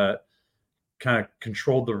group that kind of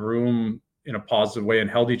controlled the room in a positive way and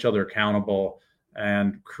held each other accountable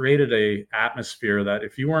and created a atmosphere that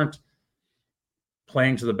if you weren't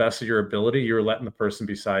playing to the best of your ability, you were letting the person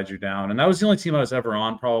beside you down. And that was the only team I was ever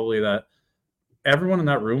on, probably, that everyone in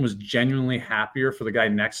that room was genuinely happier for the guy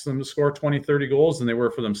next to them to score 20, 30 goals than they were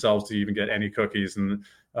for themselves to even get any cookies, and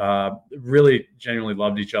really genuinely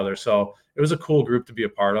loved each other. So it was a cool group to be a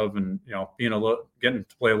part of, and, you know, getting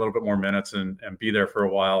to play a little bit more minutes and be there for a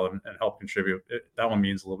while and help contribute. That one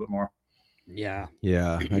means a little bit more. Yeah,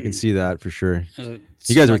 I can see that for sure.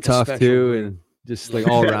 You guys are tough too, and just like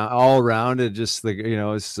all rounded, just like, you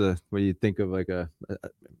know, it's what you think of like a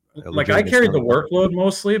like I carried the workload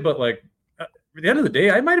mostly, but like at the end of the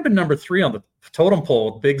day, I might have been number 3 on the totem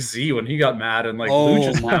pole with Big Z when he got mad, and like Luch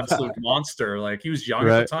is an absolute monster. Like he was young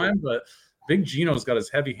at the time, but Big Gino's got as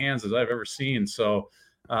heavy hands as I've ever seen. So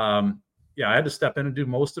I had to step in and do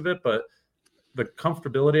most of it, but the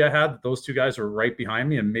comfortability I had, those two guys were right behind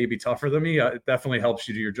me and maybe tougher than me. It definitely helps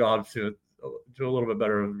you do your job to do a little bit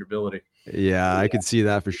better of your ability. Yeah, I could see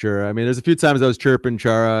that for sure. I mean, there's a few times I was chirping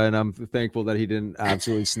Chara, and I'm thankful that he didn't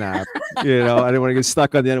absolutely snap. You know, I didn't want to get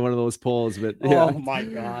stuck on the end of one of those poles, but yeah. Oh my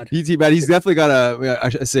God. He's definitely got I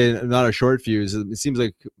say not a short fuse. It seems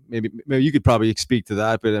like maybe you could probably speak to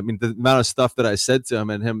that, but I mean, the amount of stuff that I said to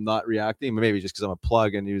him and him not reacting, maybe just because I'm a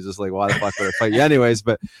plug and he was just like, why the fuck would I fight you anyways?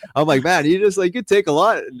 But I'm like, man, you just like, you take a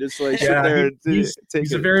lot and just like sit there and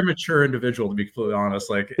he's a very mature individual, to be completely honest.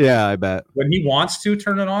 Like, yeah, I bet when he wants to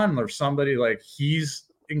turn it on, or somebody like he's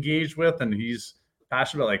engaged with and he's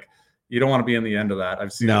passionate about, like, you don't want to be in the end of that.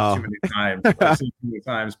 I've seen it too many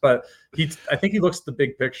times. But I think he looks at the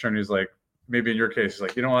big picture and he's like, maybe in your case, he's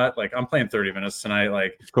like, you know what? Like, I'm playing 30 minutes tonight.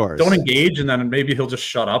 Like, of course, don't engage, and then maybe he'll just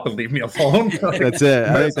shut up and leave me alone. Like, that's it.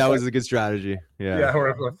 I think that was a good strategy. Yeah. Or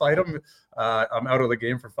if I fight him, I'm out of the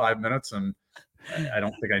game for 5 minutes, and I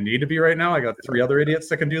don't think I need to be right now. I got 3 other idiots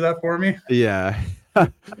that can do that for me. Yeah.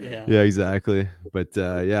 Yeah, exactly. But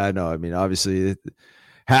I know. I mean, obviously,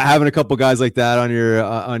 having a couple guys like that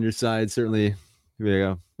on your side, certainly, there you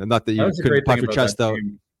go. Not that you couldn't pop your chest out.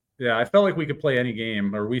 Yeah, I felt like we could play any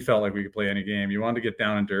game, or we felt like we could play any game. You wanted to get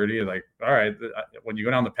down and dirty, like, all right. When you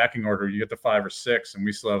go down the pecking order, you get to 5 or 6, and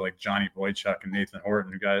we still have like Johnny Boychuk and Nathan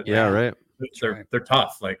Horton, who guys. Yeah, right. They're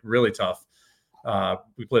tough, like really tough.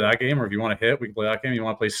 We play that game, or if you want to hit, we can play that game. You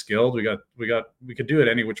want to play skilled, we could do it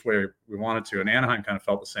any which way we wanted to. And Anaheim kind of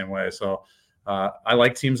felt the same way. So I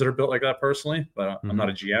like teams that are built like that personally, but I'm not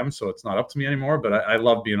a GM, so it's not up to me anymore. But I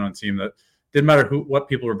love being on a team that didn't matter what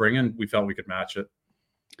people were bringing, we felt we could match it.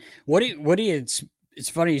 What do you it's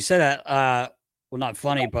funny you said that. Well, not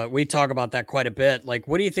funny, but we talk about that quite a bit. Like,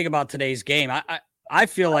 what do you think about today's game? I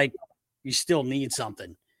feel like you still need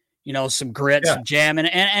something, some grit, some jam,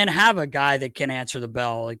 and have a guy that can answer the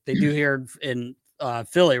bell, like they do here in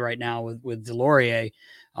Philly right now with Delorier.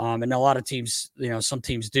 And a lot of teams, some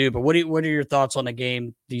teams do. But what are your thoughts on the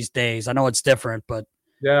game these days? I know it's different, but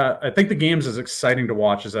yeah, I think the game's as exciting to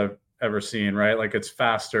watch as I've ever seen. Right, like it's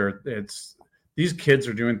faster. These kids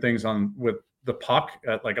are doing things with the puck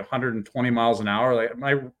at like 120 miles an hour. Like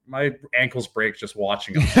my ankles break just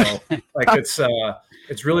watching them. So like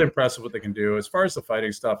it's really impressive what they can do. As far as the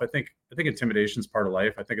fighting stuff, I think intimidation is part of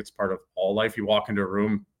life. I think it's part of all life. You walk into a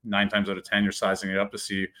room 9 times out of 10, you're sizing it up to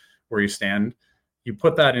see where you stand. You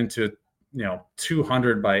put that into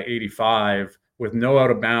 200 by 85 with no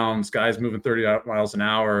out of bounds, guys moving 30 miles an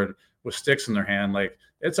hour with sticks in their hand. Like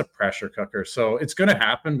it's a pressure cooker. So it's going to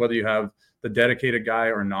happen whether you have the dedicated guy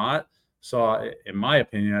or not. So in my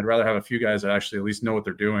opinion, I'd rather have a few guys that actually at least know what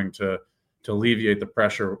they're doing to alleviate the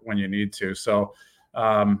pressure when you need to. So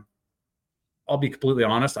I'll be completely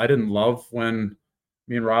honest. I didn't love when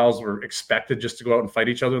me and Riles were expected just to go out and fight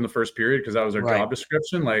each other in the first period because that was our job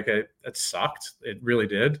description. Like it sucked. It really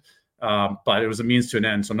did. But it was a means to an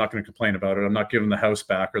end. So I'm not going to complain about it. I'm not giving the house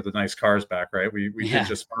back or the nice cars back. Right. We did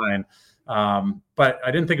just fine. But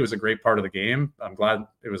I didn't think it was a great part of the game. I'm glad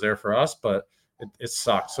it was there for us, but it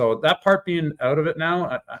sucked. So that part being out of it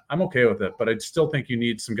now, I'm okay with it, but I still think you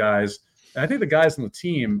need some guys. And I think the guys on the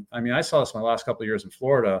team, I mean, I saw this my last couple of years in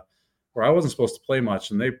Florida where I wasn't supposed to play much.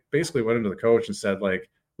 And they basically went into the coach and said, like,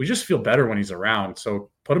 we just feel better when he's around. So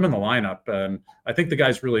put him in the lineup. And I think the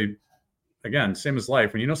guys really, again, same as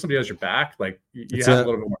life. When you know somebody has your back, like you have a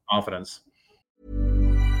little bit more confidence.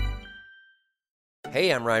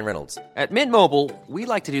 Hey, I'm Ryan Reynolds. At Mint Mobile, we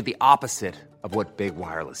like to do the opposite of what Big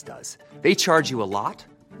Wireless does. They charge you a lot,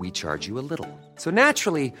 we charge you a little. So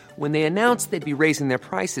naturally, when they announced they'd be raising their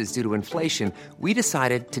prices due to inflation, we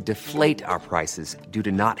decided to deflate our prices due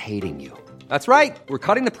to not hating you. That's right. We're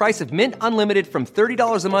cutting the price of Mint Unlimited from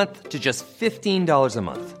 $30 a month to just $15 a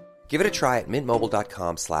month. Give it a try at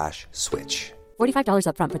mintmobile.com/switch. $45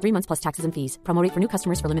 up front for 3 months plus taxes and fees. Promo rate for new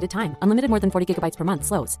customers for limited time. Unlimited more than 40 gigabytes per month.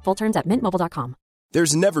 Slows full terms at mintmobile.com.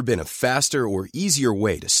 There's never been a faster or easier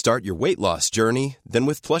way to start your weight loss journey than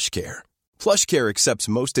with PlushCare. PlushCare accepts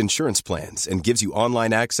most insurance plans and gives you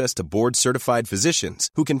online access to board-certified physicians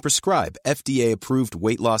who can prescribe FDA-approved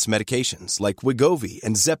weight loss medications like Wegovy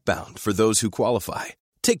and Zepbound for those who qualify.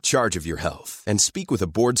 Take charge of your health and speak with a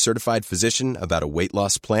board-certified physician about a weight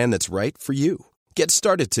loss plan that's right for you. Get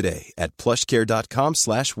started today at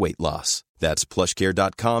plushcare.com/weight-loss. That's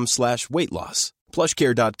plushcare.com/weight-loss.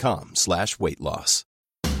 plushcare.com/weight-loss.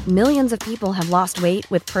 Millions of people have lost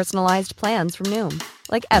weight with personalized plans from Noom.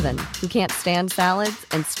 Like Evan, who can't stand salads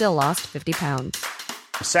and still lost 50 pounds.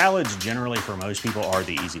 Salads generally for most people are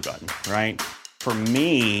the easy button, right? For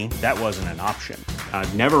me, that wasn't an option. I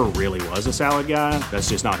never really was a salad guy. That's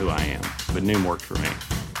just not who I am. But Noom worked for me.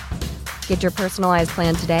 Get your personalized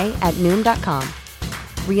plan today at Noom.com.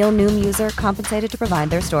 Real Noom user compensated to provide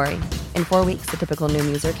their story. In 4 weeks, the typical Noom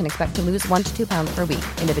user can expect to lose 1 to 2 pounds per week.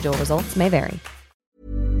 Individual results may vary.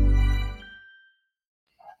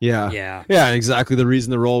 Yeah, exactly. The reason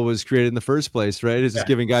the role was created in the first place, right? Is just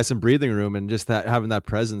giving guys some breathing room and just that having that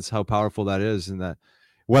presence, how powerful that is, and that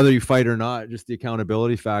whether you fight or not, just the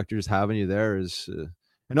accountability factors having you there is, and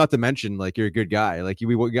not to mention like you're a good guy, like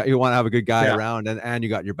you want to have a good guy around, and you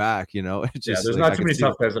got your back. It's just there's like, not too many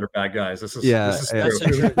tough guys that are bad guys. This is true.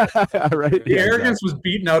 Right. The arrogance was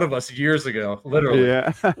beaten out of us years ago, literally.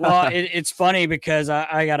 Yeah. Well, it's funny because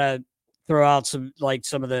I gotta throw out some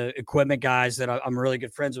of the equipment guys that I'm really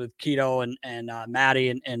good friends with, Keto and Maddie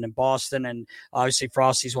and in Boston, and obviously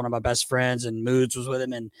Frosty's one of my best friends, and Moods was with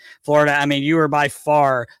him in Florida. I mean, you were by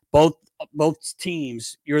far both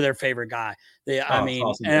teams. You're their favorite guy.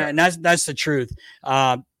 Awesome, and that's the truth.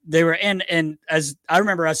 They were and as I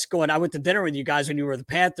remember us going, I went to dinner with you guys when you were the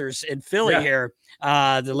Panthers in Philly here.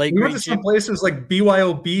 The late we went to some places like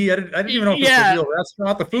BYOB. I didn't even know if it was a real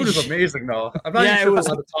restaurant. The food is amazing though. I'm not even sure if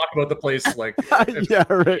I to talk about the place. Like,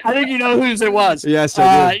 right. I think you know whose it was. Yes,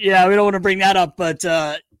 I do. We don't want to bring that up, but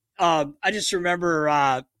I just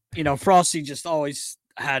remember, Frosty just always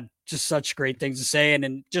had just such great things to say,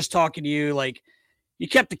 and just talking to you, like you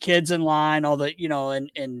kept the kids in line, all the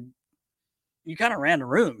and you kind of ran the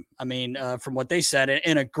room. I mean, from what they said,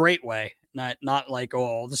 in a great way. Not like,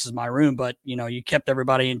 oh, this is my room, but you kept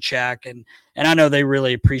everybody in check, and I know they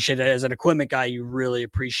really appreciate it. As an equipment guy, you really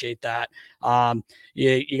appreciate that.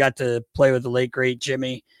 You got to play with the late great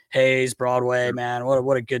Jimmy Hayes, Broadway, man.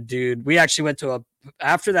 What a good dude. We actually went to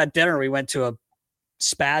after that dinner, we went to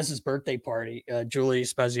Spaz's birthday party, Julie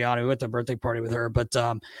Spaziano. We went to a birthday party with her. But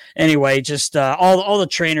anyway, just all the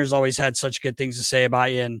trainers always had such good things to say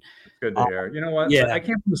about you. And good to hear. You know what? Yeah. I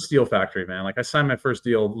came from the steel factory, man. Like I signed my first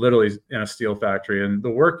deal literally in a steel factory, and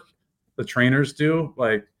the work the trainers do,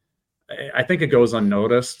 like I think it goes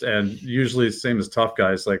unnoticed, and usually the same as tough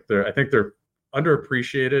guys. Like I think they're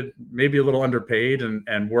underappreciated, maybe a little underpaid,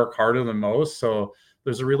 and work harder than most. So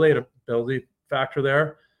there's a relatability factor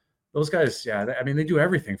there. Those guys, yeah, I mean, they do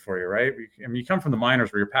everything for you, right? I mean, you come from the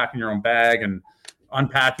minors where you're packing your own bag and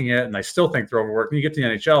unpacking it, and I still think they're overworked. And you get to the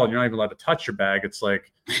NHL and you're not even allowed to touch your bag. It's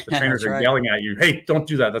like the trainers are yelling at you, "Hey, don't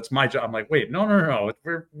do that. That's my job." I'm like, "Wait, no.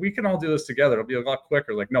 We can all do this together. It'll be a lot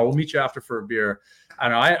quicker." Like, "No, we'll meet you after for a beer." I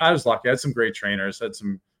don't know. I was lucky. I had some great trainers, had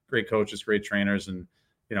some great coaches, great trainers, and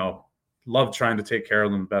loved trying to take care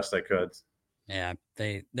of them the best I could. Yeah,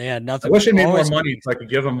 they had nothing. I wish I made more money so I could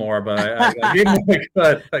give them more, but I gave them what I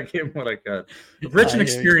could. I gave them what I could. Rich in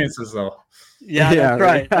experiences, though. Yeah, that's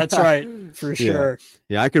right. That's right, for sure.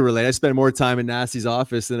 Yeah, I could relate. I spent more time in Nasty's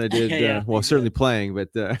office than I did. Certainly playing, but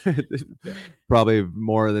probably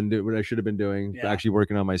more than what I should have been doing. Actually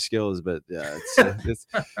working on my skills. But yeah,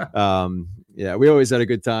 we always had a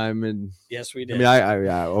good time, and yes, we did. I mean,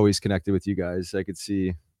 I always connected with you guys.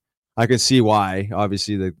 I can see why.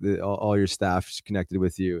 Obviously, all your staff is connected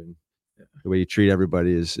with you, and the way you treat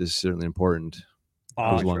everybody is certainly important.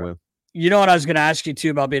 Goes a long way. You know what I was going to ask you too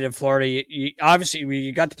about being in Florida? Obviously,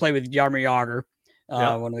 you got to play with Jaromir Jagr,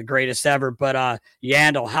 one of the greatest ever. But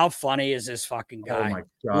Yandel, how funny is this fucking guy? Oh my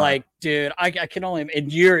God. Like, dude, I can only.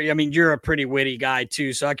 And you're a pretty witty guy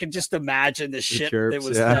too, so I can just imagine the shit that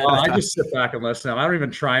was. Yeah. I just sit back and listen. I don't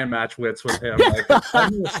even try and match wits with him. Like some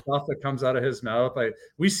of the stuff that comes out of his mouth. Like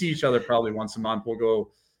we see each other probably once a month. We'll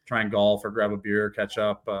go try and golf or grab a beer, catch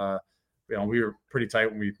up. We were pretty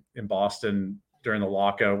tight when we in Boston during the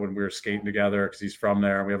lockout when we were skating together because he's from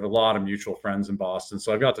there. And we have a lot of mutual friends in Boston.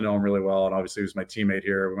 So I got to know him really well. And obviously he was my teammate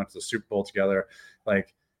here. We went to the Super Bowl together.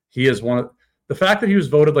 Like he is the fact that he was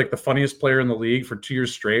voted like the funniest player in the league for 2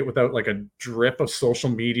 years straight without like a drip of social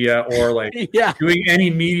media or like doing any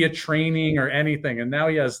media training or anything. And now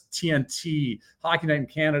he has TNT, Hockey Night in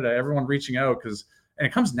Canada, everyone reaching out and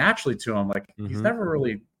it comes naturally to him. Like he's never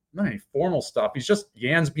really not any formal stuff. He's just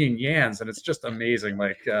Yans being Yans. And it's just amazing.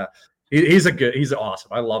 Like, he's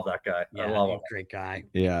awesome. I love that guy. Yeah, I love him. Great guy.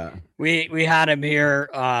 Yeah. We had him here.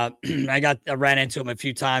 I ran into him a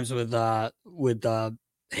few times with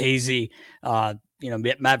Hazy,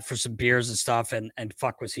 met for some beers and stuff. And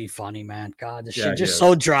fuck, was he funny, man. God, the shit just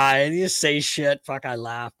so dry. You just say shit. Fuck, I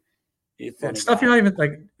laugh. Stuff you're not even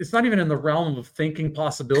like, it's not even in the realm of thinking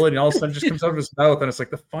possibility. And all of a sudden it just comes out of his mouth. And it's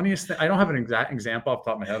like the funniest thing. I don't have an exact example off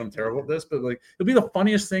the top of my head. I'm terrible at this, but like, it'll be the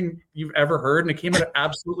funniest thing you've ever heard. And it came out of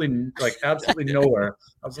absolutely nowhere.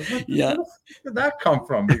 I was like, where did that come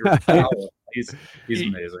from? He's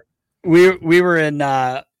amazing. We were in,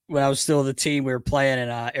 when I was still the team, we were playing in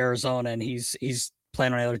Arizona, and he's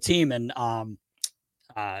playing on the other team. And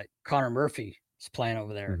Connor Murphy is playing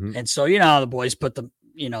over there. Mm-hmm. And so, the boys put the,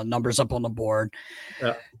 numbers up on the board.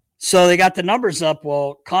 Yeah. So they got the numbers up.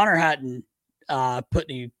 Well, Connor hadn't put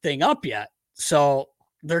anything up yet. So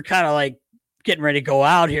they're kind of like getting ready to go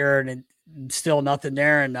out here and still nothing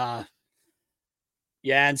there. And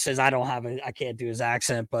and says, I can't do his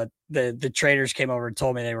accent, but the traders came over and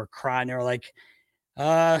told me they were crying. They were like,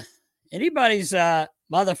 anybody's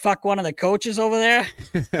motherfuck one of the coaches over there?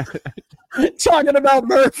 Talking about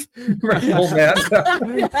Murph. Oh, man.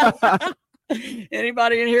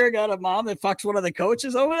 Anybody in here got a mom that fucks one of the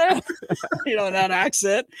coaches over there? In that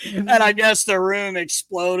accent. And I guess the room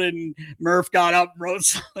exploded and Murph got up and wrote,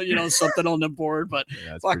 something on the board. But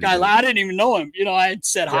fuck, I didn't even know him. I had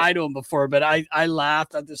said hi to him before, but I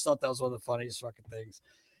laughed. I just thought that was one of the funniest fucking things.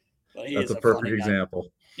 That's a perfect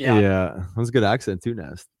example. Yeah. That was a good accent too,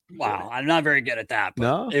 Nest. Wow, I'm not very good at that,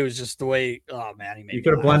 but it was just the way. Oh man, he made. You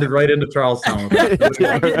could have blended right into Charlestown.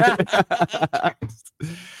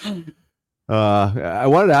 I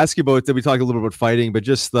wanted to ask you about that. We talked a little bit about fighting, but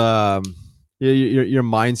just your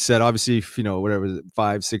mindset. Obviously,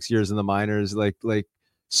 5-6 years in the minors, like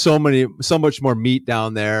so much more meat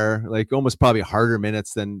down there, like almost probably harder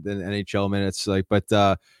minutes than NHL minutes. Like, but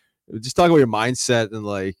just talk about your mindset and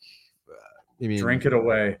like. Drink it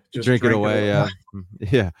away. Just drink it away.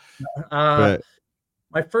 Yeah. My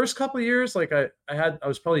first couple of years, like I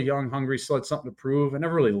was probably young, hungry, still had something to prove. I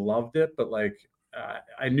never really loved it, but like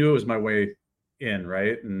I knew it was my way in,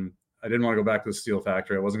 right? And I didn't want to go back to the steel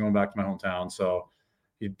factory. I wasn't going back to my hometown, so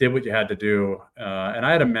you did what you had to do. And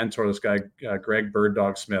I had a mentor, this guy, Greg Bird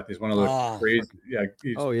Dog Smith. He's one of the crazy. Yeah.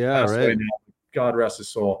 Right. God rest his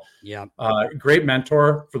soul. Yeah. Great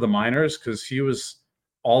mentor for the minors because he was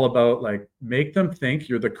all about like, make them think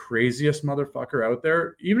you're the craziest motherfucker out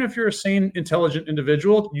there. Even if you're a sane, intelligent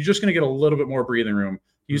individual, you're just going to get a little bit more breathing room.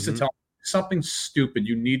 He used to tell me something stupid,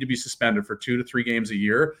 you need to be suspended for 2 to 3 games a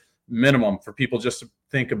year minimum for people just to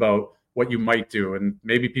think about what you might do. And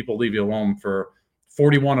maybe people leave you alone for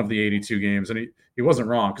 41 of the 82 games. And he wasn't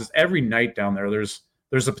wrong, because every night down there, there's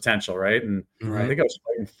a potential, right? And I think I was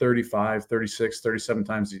fighting 35, 36, 37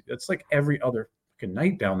 times. It's like every other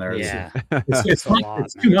night down there. Yeah. It's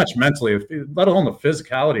too much mentally, let alone the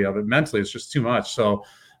physicality of it. Mentally, it's just too much. So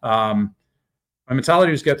my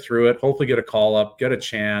mentality is get through it, hopefully get a call up, get a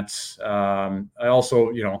chance. I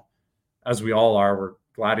also, as we all are, we're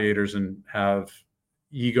gladiators and have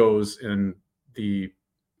egos in the,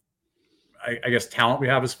 I guess, talent we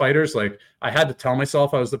have as fighters. Like, I had to tell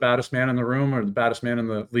myself I was the baddest man in the room or the baddest man in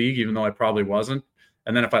the league, even though I probably wasn't.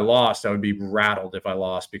 And then if I lost, I would be rattled if I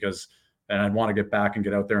lost, and I'd want to get back and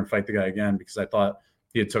get out there and fight the guy again, because I thought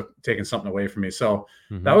he had taken something away from me. So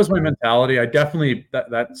that was my mentality. I definitely,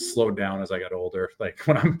 that slowed down as I got older. Like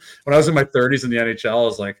when I was in my 30s in the NHL, I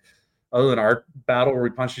was like, other than our battle where we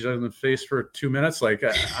punched each other in the face for 2 minutes, like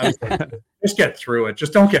I was like, just get through it.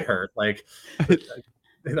 Just don't get hurt. Like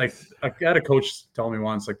I had a coach tell me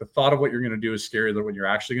once, like, the thought of what you're going to do is scarier than what you're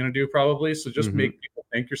actually going to do, probably. So just make people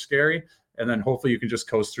think you're scary, and then hopefully you can just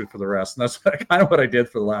coast through for the rest. And that's kind of what I did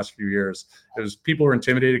for the last few years. It was people were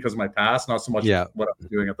intimidated because of my past, not so much what I'm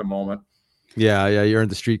doing at the moment. Yeah, you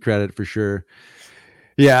earned the street credit for sure.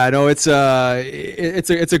 Yeah, I know it's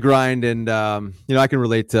a grind, and I can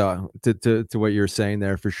relate to what you're saying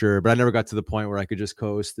there for sure. But I never got to the point where I could just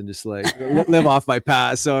coast and just like live off my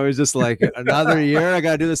past. So I was just like, another year, I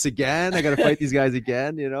got to do this again. I got to fight these guys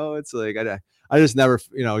again. It's like I just never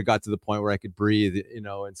got to the point where I could breathe,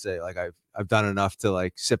 and say like I've done enough to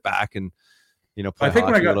like sit back and play.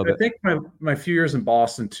 I think my few years in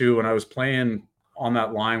Boston too, when I was playing on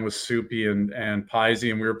that line with Soupy and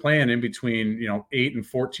Pisey, and we were playing in between 8 and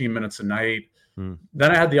 14 minutes a night.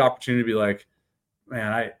 Then I had the opportunity to be like,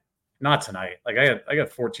 man, not tonight. Like I got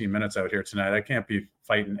 14 minutes out here tonight. I can't be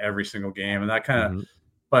fighting every single game. And that kind of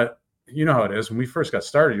but you know how it is. When we first got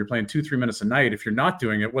started, you're playing 2-3 minutes a night. If you're not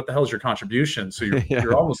doing it, what the hell is your contribution? So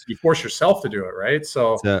you're almost, you force yourself to do it, right?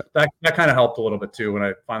 So that kind of helped a little bit too when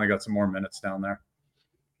I finally got some more minutes down there.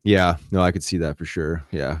 Yeah, no, I could see that for sure.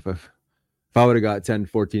 Yeah. If I would have got 10,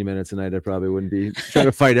 14 minutes a night, I probably wouldn't be trying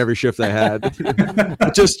to fight every shift I had.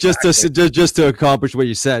 just to accomplish what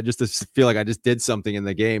you said, just to feel like I just did something in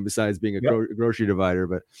the game besides being a grocery divider.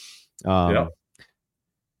 But I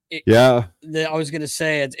was going to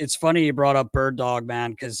say, it's funny you brought up Bird Dog,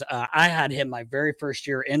 man, because I had him my very first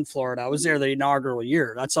year in Florida. I was there the inaugural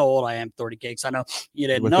year. That's how old I am, 30 cakes. I know you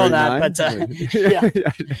didn't know 39?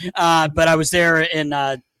 But but I was there in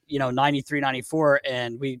 93, 94,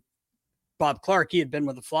 and Bob Clark, he had been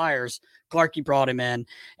with the Flyers. Clarky brought him in,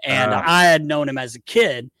 and I had known him as a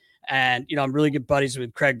kid. And, I'm really good buddies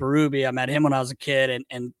with Craig Berube. I met him when I was a kid,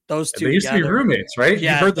 and those two they used to be roommates, right?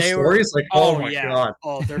 Yeah, you heard the stories? Like, oh my God.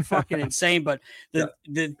 Oh, they're fucking insane. But the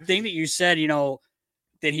thing that you said,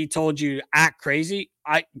 that he told you to act crazy,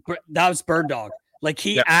 that was Bird Dog. Like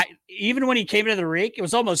even when he came into the rink, it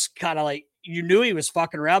was almost kind of like, you knew he was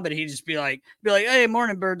fucking around, but he'd just be like, hey,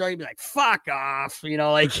 morning, Bird Dog. He'd be like, fuck off,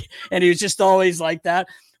 and he was just always like that.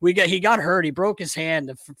 He got hurt. He broke his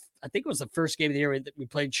hand. I think it was the first game of the year we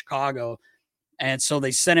played Chicago. And so they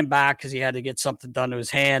sent him back because he had to get something done to his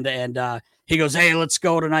hand. And he goes, hey, let's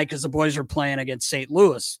go tonight, because the boys are playing against St.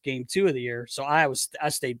 Louis, game 2 of the year. So I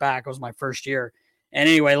stayed back. It was my first year. And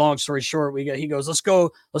anyway, long story short, he goes, let's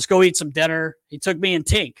go eat some dinner. He took me and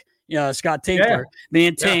Tink. Scott Tinkler, me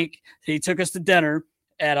and Tink, he took us to dinner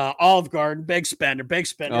at Olive Garden, big spender.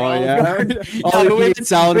 All you can eat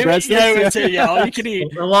salad and breadsticks. All you can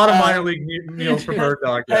eat. A lot of minor league meals for Bird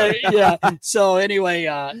Dog. So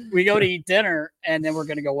anyway, we go to eat dinner, and then we're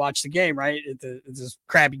going to go watch the game, right? It's this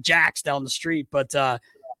Krabby Jack's down the street. But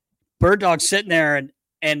Bird Dog's sitting there,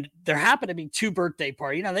 and there happened to be 2 birthday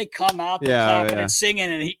parties. They come out, they're clapping and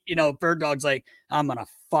singing, and Bird Dog's like, I'm going to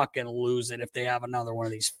fucking lose it if they have another one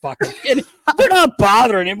of these fucking and they're not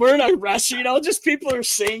bothering him. We're not rushing, just people are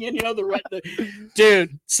singing,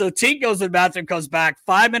 dude. So Tink goes to the bathroom, comes back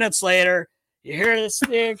 5 minutes later. You hear this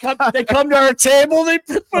thing, they come to our table, they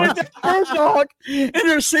put it to Bird Dog, and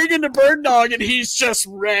they're singing to Bird Dog, and he's just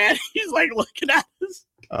red. He's like looking at us.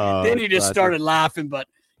 Then he just started laughing. But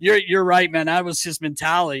you're right, man. That was his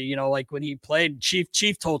mentality. Like when he played,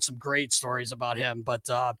 Chief told some great stories about him. But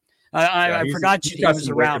I forgot he was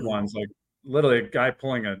around. Ones, like literally a guy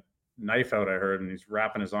pulling a knife out, I heard, and he's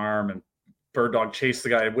wrapping his arm, and Bird Dog chased the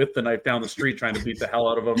guy with the knife down the street, trying to beat the hell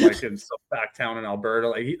out of him, like in some back town in Alberta.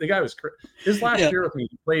 Like the guy was his last year with me.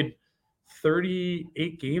 He played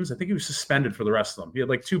 38 games. I think he was suspended for the rest of them. He had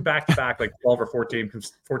like 2 back-to-back, like 12 or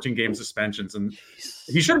 14 game suspensions, and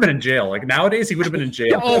he should have been in jail. Like nowadays, he would have been in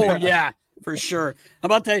jail. Oh yeah, for sure. How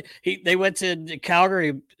about they went to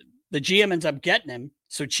Calgary? The GM ends up getting him,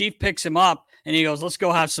 so Chief picks him up, and he goes, "Let's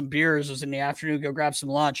go have some beers." It was in the afternoon. Go grab some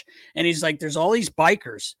lunch, and he's like, "There's all these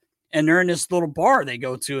bikers." And they're in this little bar they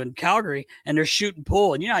go to in Calgary, and they're shooting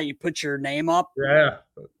pool. And you know how you put your name up? Yeah.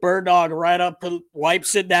 Bird Dog right up,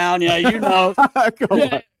 wipes it down. Yeah, you know.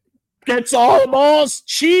 Gets all the balls.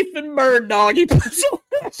 Chief and Bird Dog. He puts them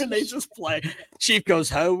and they just play. Chief goes,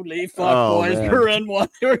 holy fuck, boys. Man. We're in one.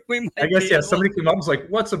 I guess, somebody came up and was like,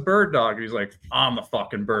 what's a bird dog? He's like, I'm the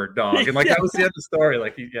fucking bird dog. And like, that was the end of the story.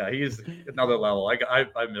 Like, he's another level.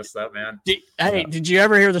 I miss that, man. Did you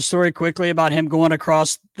ever hear the story quickly about him going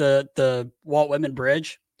across the Walt Whitman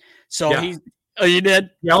Bridge? So you did?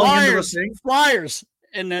 Flyers.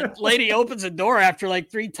 And the lady opens the door after like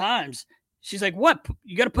 3 times. She's like, what?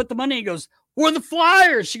 You got to put the money in. He goes, we're the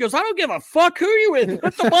Flyers. She goes, I don't give a fuck who you with.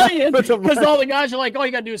 Put the money in. Because all the guys are like, all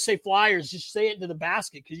you got to do is say Flyers. Just say it into the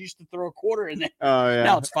basket because you used to throw a quarter in there. Oh, yeah.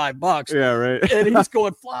 Now it's $5. Yeah, right. And he's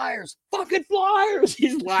going, Flyers. Fucking Flyers.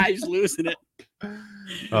 He's losing it.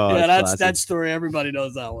 Oh, yeah, that's that story. Everybody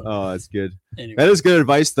knows that one. Oh, that's good. Anyway. That is good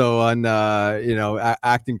advice, though, on,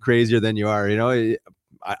 acting crazier than you are.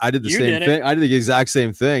 I did the same thing. I did the exact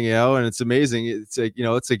same thing, and it's amazing. It's like,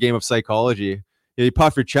 it's a game of psychology. You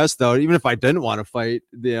puff your chest out, even if I didn't want to fight,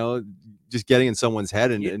 just getting in someone's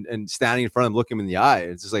head and standing in front of them, looking them in the eye.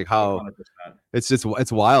 It's just like how 100%.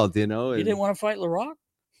 It's wild, You didn't want to fight LaRock?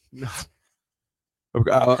 No.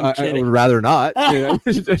 I would rather not.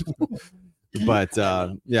 But I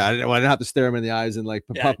didn't have to stare him in the eyes and like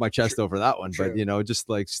puff my chest over that one. True. But just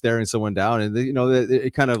like staring someone down, and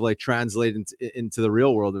it kind of like translates into the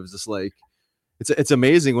real world. It was just like it's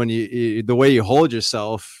amazing when you the way you hold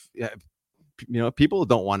yourself. People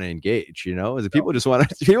don't want to engage. People just want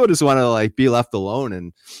to like be left alone,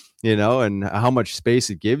 and and how much space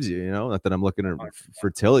it gives you. Not that I'm looking at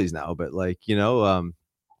for Tillies now, but like so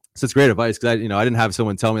it's great advice because I didn't have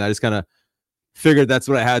someone tell me. I just kind of figured that's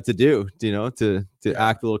what I had to do, to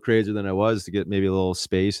act a little crazier than I was to get maybe a little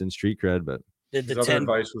space and street cred. But his other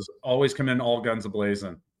advice was always come in all guns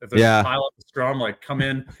a-blazing. If there's a pile up the scrum, like come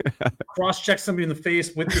in, cross-check somebody in the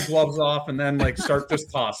face with your gloves off, and then like start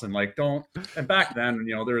just tossing. Like don't. And back then,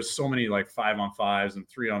 there was so many like 5-on-5s and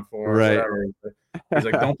 3-on-4s, right? Whatever. He's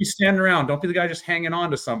like, don't be standing around. Don't be the guy just hanging on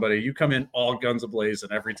to somebody. You come in all guns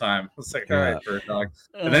a-blazing every time. It's like, all right, Bird Dog.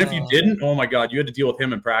 And then if you didn't, oh my God, you had to deal with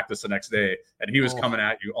him in practice the next day, and he was coming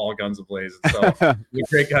at you all guns a-blazing. So he's a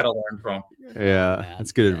great guy to learn from. Yeah,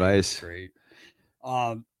 that's good advice. Great.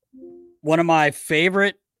 One of my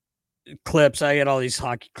favorite clips, I get all these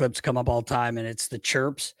hockey clips come up all the time, and it's the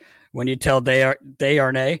chirps when you tell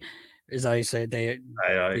Desharnais, is how you say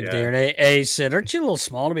Desharnais. He said, aren't you a little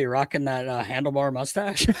small to be rocking that handlebar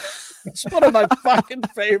mustache? It's one of my fucking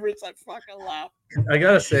favorites. I fucking laugh. I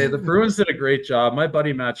gotta say, the Bruins did a great job. My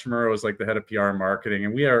buddy Matt Schmurro was like the head of PR and marketing,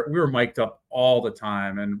 and we were mic'd up all the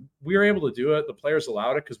time, and we were able to do it. The players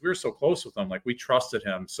allowed it because we were so close with them. Like we trusted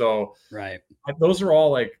him. So right, those are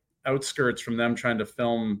all like outskirts from them trying to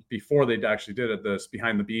film before they actually did it, this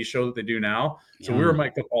Behind the Bees show that they do now. So we were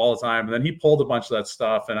mic'd up all the time, and then he pulled a bunch of that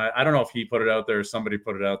stuff, and I don't know if he put it out there or somebody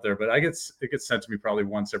put it out there, but it gets sent to me probably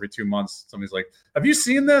once every 2 months. Somebody's like, have you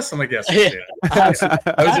seen this? I'm like, yes, I was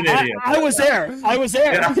an idiot. I was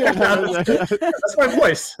there. Yeah. That's my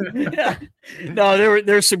voice. Yeah. No,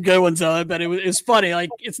 there's some good ones though, but it's funny.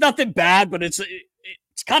 Like it's nothing bad, but it's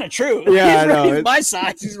kind of true. Yeah, he's my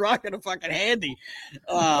size. He's rocking a fucking handy.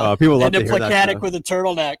 People love and to hear that Placatic with a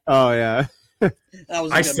turtleneck. Oh yeah.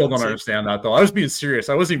 I still don't understand that though. I was being serious.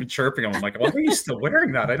 I wasn't even chirping him. I'm like, why are you still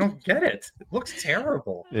wearing that? I don't get it. It looks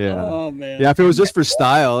terrible. Yeah. Oh man. Yeah. If it was just for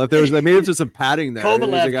style, if there was maybe it's just some padding there.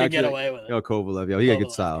 Kovalev can get away with it. Oh, Kovalev. He got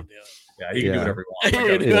good style. Yeah, he can do whatever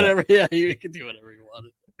he wants. He can do whatever he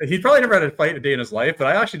wanted. He probably never had a fight a day in his life, but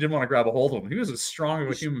I actually didn't want to grab a hold of him. He was as strong of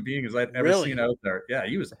a human being as I'd ever seen out there. Yeah,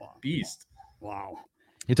 he was a beast. Wow.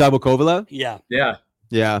 You talk about Kovalev? Yeah.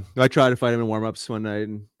 Yeah. I tried to fight him in warm-ups one night.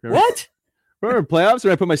 What? Remember playoffs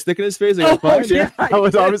when I put my stick in his face? I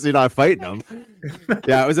was obviously not fighting him.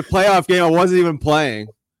 Yeah, it was a playoff game. I wasn't even playing.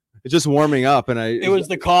 it's just warming up, and it was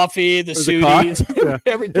the coffee, the sooties,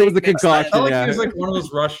 everything. It was the concoction. I felt like he was like one of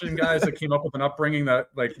those Russian guys that came up with an upbringing that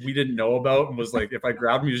like we didn't know about, and was like, if I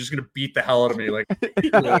grabbed him, he was just gonna beat the hell out of me, like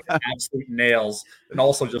absolute nails, and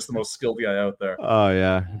also just the most skilled guy out there. Oh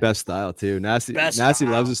yeah, best style too. Nasty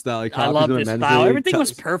loves his style. I love his style. Everything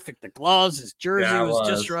was perfect. The gloves, his jersey was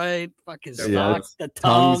just right. Fuck his socks, the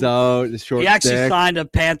tongues out, the short. He actually signed a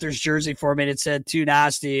Panthers jersey for me, and it said, "Too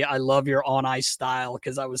nasty. I love your on ice style,"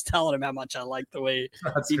 because I was telling him how much I liked the way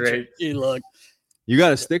he looked. You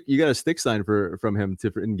got a stick sign from him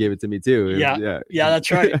and gave it to me too. Yeah,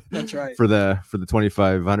 that's right. That's right. for the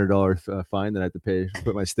 $2,500 fine that I had to pay,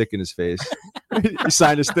 put my stick in his face. He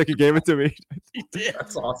signed a stick and gave it to me. He did.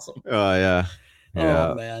 That's awesome. Oh yeah.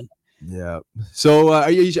 Oh man. Yeah. So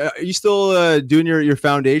are you still doing your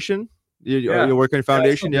foundation? You're working on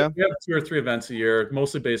foundation? Yeah. We have 2 or 3 events a year,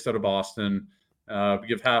 mostly based out of Boston. We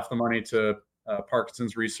give half the money to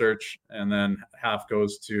Parkinson's research, and then half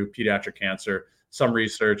goes to pediatric cancer. Some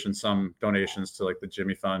research and some donations to like the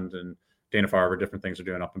Jimmy Fund and Dana-Farber, different things are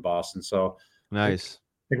doing up in Boston. So nice.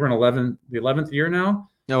 I think we're in the 11th year now.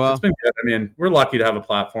 Oh, well. It's been good. I mean, we're lucky to have a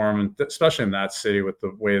platform, and especially in that city with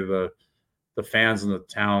the way the fans in the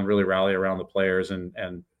town really rally around the players and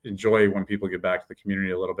enjoy when people get back to the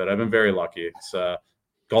community a little bit. I've been very lucky. It's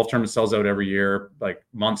golf tournament sells out every year, like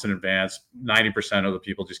months in advance. 90% of the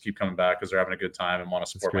people just keep coming back because they're having a good time and want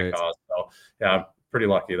to support my cause. So yeah, I'm pretty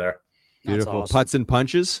lucky there. Beautiful. Awesome. Putts and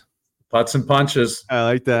punches. I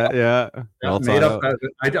like that. Yeah. Made up,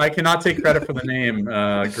 I cannot take credit for the name.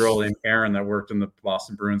 Girl named Karen that worked in the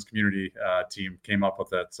Boston Bruins community team came up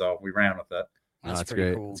with it. So we ran with it. That's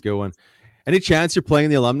great. Cool. It's a good one. Any chance you're playing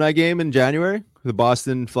the alumni game in January? The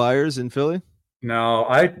Boston Flyers in Philly? No,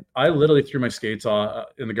 I literally threw my skates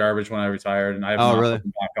in the garbage when I retired, and I have not put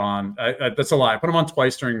them back on. That's a lie. I put them on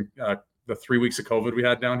twice during the 3 weeks of COVID we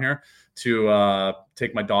had down here to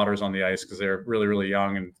take my daughters on the ice because they're really, really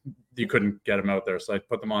young and you couldn't get them out there. So I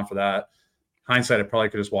put them on for that. Hindsight, I probably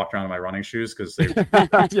could just walked around in my running shoes because they were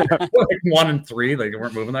like 1 and 3, like they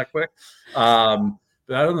weren't moving that quick.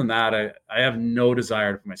 But other than that, I have no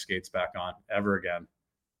desire to put my skates back on ever again.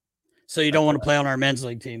 So you don't want to play on our men's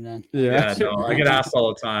league team then? Yeah, no, I get asked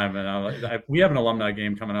all the time, and we have an alumni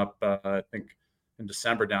game coming up. I think in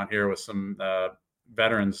December down here with some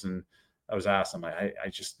veterans, and I was asked, I'm like, I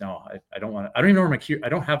just no, I don't want to. I don't even know where I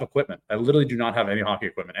don't have equipment. I literally do not have any hockey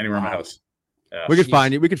equipment anywhere in my house. Yeah. We could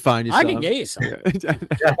find you. I can get you some. Yeah,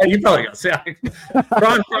 you probably got.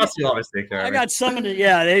 Ron Cross, you always take care of me. I got some of the.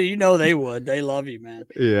 Yeah, they would. They love you, man.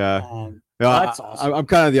 Yeah. That's awesome. I'm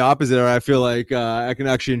kind of the opposite. I feel like I can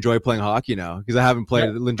actually enjoy playing hockey now because I haven't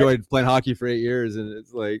enjoyed playing hockey for 8 years, and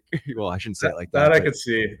it's like, well, I shouldn't say it like that. That I could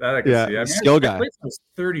see. I mean, skill guy. I played since I was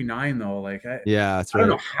 39 though. Like, that's right. I don't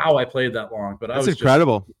know how I played that long, but that's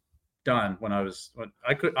incredible. Just done when I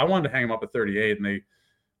wanted to hang him up at 38, and they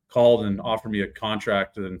called and offered me a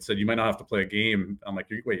contract and said, you might not have to play a game. I'm like,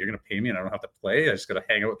 wait, you're going to pay me and I don't have to play? I just got to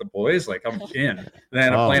hang out with the boys? Like, I'm in. And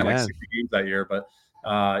then I'm playing like 60 games that year. But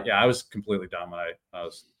I was completely done when I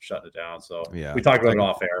was shutting it down. So we talked about it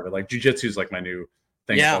off air, but like jiu-jitsu is like my new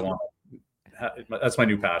thing. Yeah. I want. That's my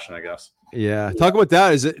new passion, I guess. Yeah. Talk about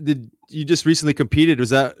that. Did you just recently competed? Was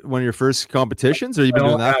that one of your first competitions or you've been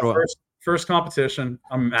doing that for a while? First competition,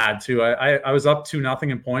 I'm mad too. I was up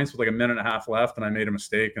 2-0 in points with like a minute and a half left, and I made a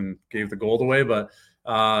mistake and gave the gold away. But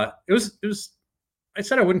it was. I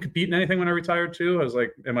said I wouldn't compete in anything when I retired too. I was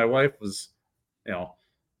like, and my wife was,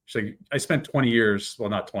 she's like, I spent 20 years. Well,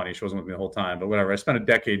 not 20. She wasn't with me the whole time, but whatever. I spent a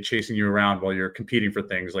decade chasing you around while you're competing for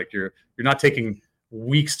things. Like you're not taking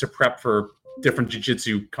weeks to prep for different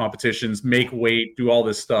jiu-jitsu competitions, make weight, do all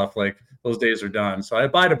this stuff. Like those days are done. So I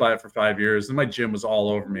abided by it for 5 years, and my gym was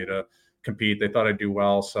all over me to compete. They thought I'd do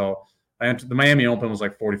well. So I entered the Miami Open was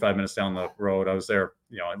like 45 minutes down the road. I was there,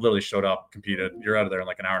 I literally showed up, competed. You're out of there in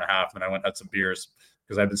like an hour and a half. And I went and had some beers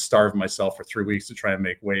because I've been starving myself for 3 weeks to try and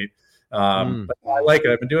make weight. But I like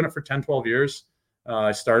it. I've been doing it for 10, 12 years.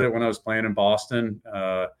 I started when I was playing in Boston.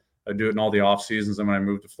 I do it in all the off seasons. And when I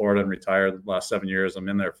moved to Florida and retired the last 7 years, I'm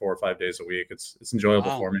in there 4 or 5 days a week. It's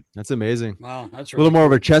enjoyable for me. That's amazing. Wow. That's a little more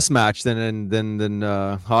of a chess match than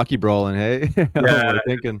hockey brawling. Hey, yeah, I'm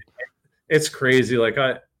thinking. It's crazy. Like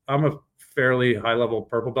I'm a fairly high level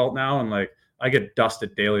purple belt now. And like, I get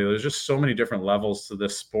dusted daily. There's just so many different levels to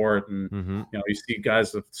this sport. And, you see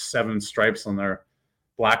guys with 7 stripes on their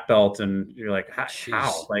black belt and you're like,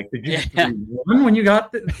 how? Like, did you win when you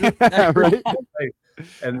got right?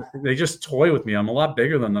 And they just toy with me. I'm a lot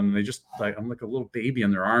bigger than them. They just I'm like a little baby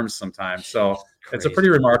in their arms sometimes. So it's a pretty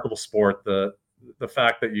remarkable sport. The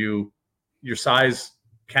fact that your size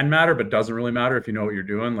can matter, but doesn't really matter if you know what you're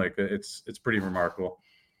doing. Like it's pretty remarkable.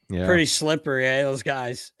 pretty slippery, those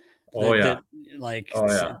guys. Oh, yeah. Like, oh,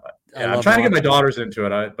 yeah. I'm trying to get my daughters into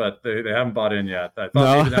it, but they haven't bought in yet.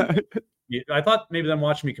 I thought maybe them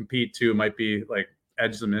watching me compete too might be like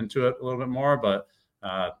edge them into it a little bit more, but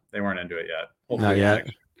they weren't into it yet. Not yet.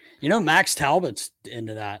 You know, Max Talbot's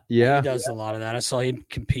into that. Yeah. He does a lot of that. I saw him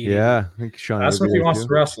competing. Yeah. I think Shawn. That's what he wants to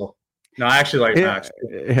wrestle. No, I actually like Max.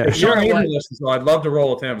 If Shawn listens, so I'd love to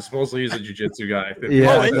roll with him. Supposedly he's a jiu-jitsu guy.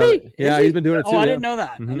 Yeah. Oh, is he? Yeah, he's been doing it too. I didn't know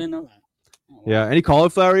that. Mm-hmm. I didn't know that. Oh, yeah. Any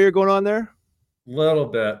cauliflower ear going on there? A little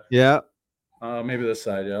bit. Yeah. Maybe this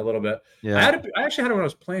side. Yeah, a little bit. Yeah. I actually had it when I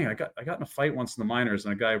was playing. I got in a fight once in the minors,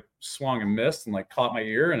 and a guy swung and missed and like caught my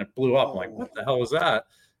ear, and it blew up. I'm like, what the hell was that?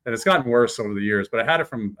 And it's gotten worse over the years. But I had it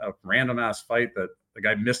from a random ass fight that the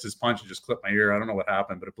guy missed his punch and just clipped my ear. I don't know what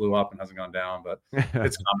happened, but it blew up and hasn't gone down. But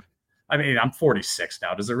it's coming. I mean, I'm 46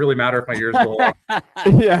 now. Does it really matter if my ears go up?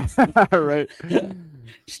 Yeah, right.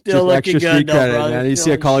 Still just looking good, though, credit, brother. man. You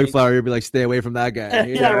see a cauliflower, you'll be like, stay away from that guy.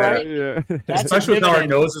 Yeah, right. Yeah. Especially with how our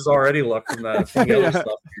noses already look from the other stuff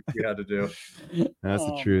we had to do. That's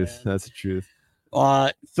the truth. Man. That's the truth.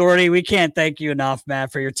 Thorny, we can't thank you enough, man,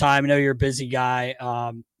 for your time. I know you're a busy guy.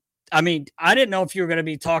 I mean, I didn't know if you were going to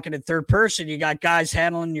be talking in third person. You got guys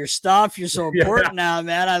handling your stuff. You're so important now,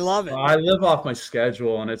 man. I love it. I live off my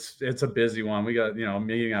schedule, and it's a busy one. We got,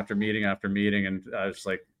 meeting after meeting after meeting, and I was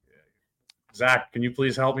like, Zach, can you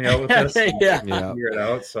please help me out with this? Yeah. Figure it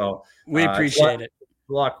out. So we appreciate it.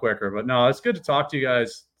 A lot quicker, but no, it's good to talk to you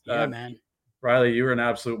guys. Yeah, man. Riley, you were an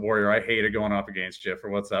absolute warrior. I hated going up against you.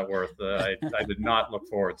 For what's that worth? I did not look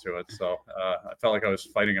forward to it. So I felt like I was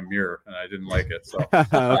fighting a mirror, and I didn't like it. So I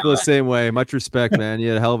feel the same way. Much respect, man. You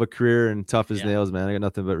had a hell of a career and tough as nails, man. I got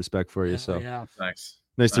nothing but respect for you. So thanks.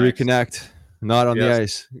 Nice to reconnect. Not on the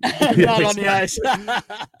ice. Not on the ice.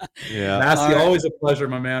 Yeah. Nasty, always a pleasure,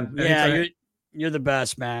 my man. Anytime. Yeah, you're the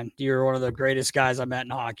best, man. You're one of the greatest guys I met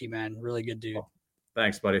in hockey, man. Really good dude.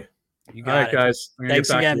 Thanks, buddy. You got All right, guys. I'm going to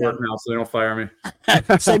get back to work now, so they don't fire me.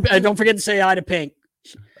 Don't forget to say hi to Pink.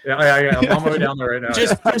 Yeah. I'm on my way down there right now.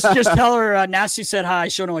 Just tell her Nasty said hi.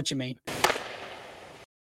 She'll know what you mean.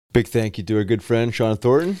 Big thank you to our good friend, Shawn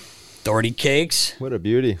Thornton. Thorny Cakes. What a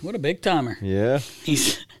beauty. What a big timer. Yeah.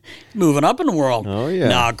 He's moving up in the world. Oh, yeah.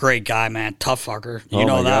 Nah, great guy, man. Tough fucker. You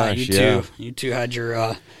know that. Gosh, you two had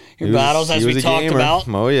your battles, as we talked about.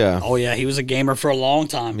 Oh, yeah. Oh, yeah. He was a gamer for a long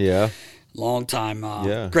time. Yeah. Long time.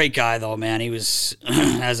 Great guy, though, man. He was,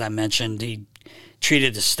 as I mentioned, he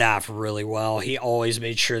treated the staff really well. He always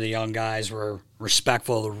made sure the young guys were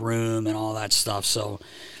respectful of the room and all that stuff. So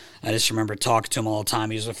I just remember talking to him all the time.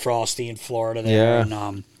 He was with Frosty in Florida there. Yeah.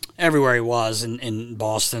 And everywhere he was in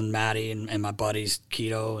Boston, Matty and my buddies,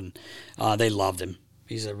 Keto, and they loved him.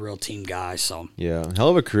 He's a real team guy. So yeah, hell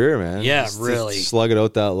of a career, man. Yeah, just really. Slug it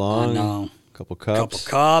out that long. I know. Couple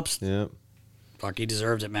cups. Yeah. Fuck, he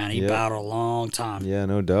deserved it, man. He battled a long time. Yeah,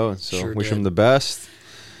 no doubt. So sure wish did. him the best.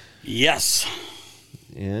 Yes.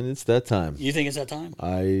 And it's that time. You think it's that time?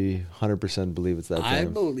 I 100% believe it's that time. I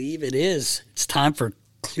believe it is. It's time for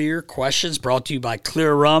Clear Questions, brought to you by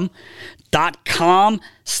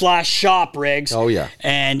clearrum.com/shop, Riggs. Oh, yeah.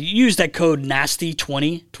 And you use that code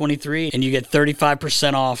NASTY2023, and you get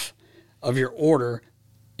 35% off of your order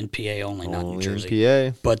in PA only, not New Jersey.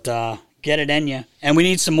 In PA. But get it in you. And we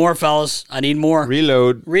need some more, fellas. I need more.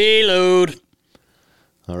 Reload.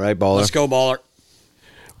 All right, baller. Let's go, baller.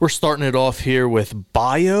 We're starting it off here with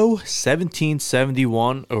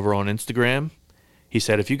Bio1771 over on Instagram. He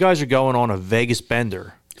said, if you guys are going on a Vegas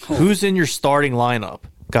bender, who's in your starting lineup?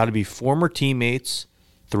 Got to be former teammates,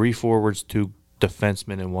 3 forwards, 2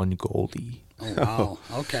 defensemen, and 1 goalie. Oh, wow.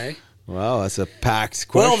 Okay. Wow, that's a packed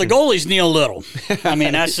question. Well, the goalie's Neil Little. I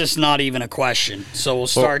mean, that's just not even a question. So we'll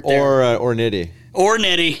start there. Or Nitty. Or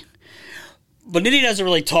Nitty. But Nitty doesn't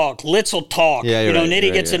really talk. Litz will talk. Yeah,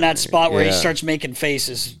 Nitty gets in that spot where he starts making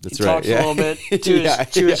faces. He talks a little bit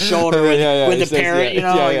to his shoulder with the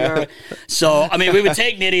parrot, So, I mean, we would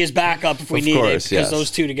take Nitty as backup if we needed it because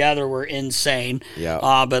those two together were insane.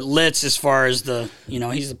 Yeah. But Litz, as far as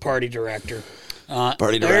he's the party director.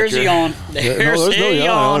 Party There's director. Yawn. There's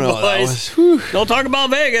Yawn, boys. Don't talk about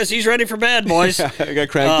Vegas. He's ready for bed, boys. I got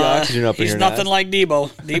cranked the oxygen up in here. He's nothing like Debo.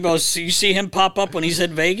 Debo, you see him pop up when he's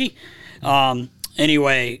at Vegas?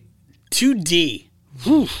 Anyway, 2D.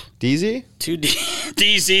 DZ? 2D.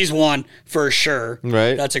 DZ's one for sure.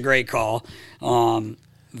 Right. That's a great call.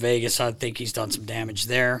 Vegas, I think he's done some damage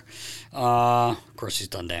there. Of course, he's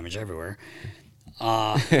done damage everywhere.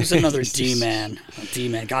 Who's another D-man?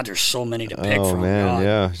 God, there's so many to pick from. Oh, man, God.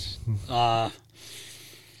 yeah.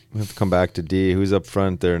 We have to come back to D. Who's up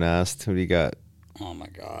front there, Nast? Who do you got? Oh, my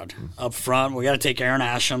God. Up front, we got to take Aaron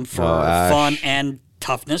Asham for fun and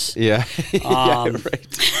toughness. Yeah. Yeah, right.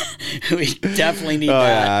 We definitely need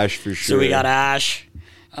that. Yeah, Ash for sure. So we got Ash,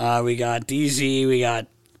 we got DZ, we got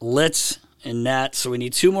Litz and net. So we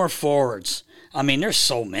need 2 more forwards. I mean, there's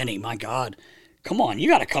so many. My God. Come on. You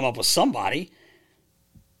got to come up with somebody.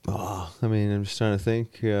 Oh, I mean, I'm just trying to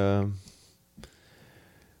think. You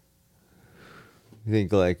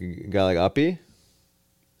think like a guy like Uppy?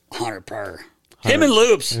 100 per. Him and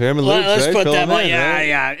Loops. Let's put Fill them him on. in, Yeah, right?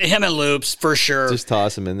 yeah. Him and Loops for sure. Just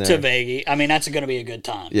toss him in there. To Vegas. I mean, that's going to be a good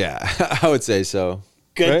time. Yeah, I would say so.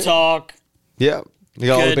 Good right? talk. Yeah. You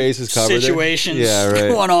got all the bases covered. Situations there. Yeah,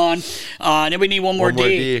 right. going on. Then we need one more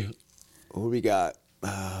D. What do we got?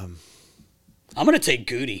 I'm going to take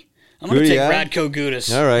Goody. I'm going to take Radko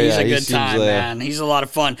Gudas. All right, He's a he good seems time, like man. He's a lot of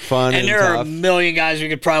fun. And there are tough. a million guys we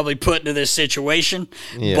could probably put into this situation,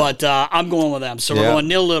 but I'm going with them. So we're going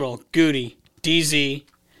Neil Little, Goody, DZ.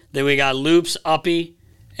 Then we got Loops, Uppy,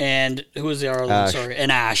 and who was the other one? Sorry,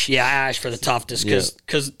 and Ash. Yeah, Ash for the toughness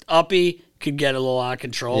because Uppy could get a little out of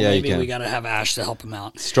control. Maybe we got to have Ash to help him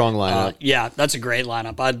out. Strong lineup. Yeah, that's a great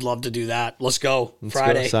lineup. I'd love to do that. Let's go.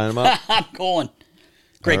 Friday. Go. Sign him up. I'm going.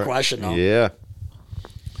 Great question, though. Yeah.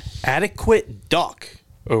 Adequate Duck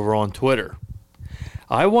over on Twitter.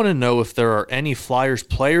 I want to know if there are any Flyers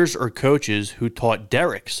players or coaches who taught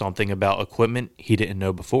Derek something about equipment he didn't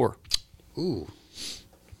know before. Ooh.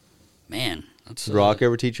 Man. That's Rock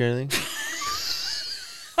ever teach you anything?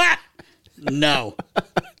 No.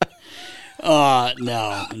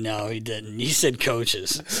 No, he didn't. He said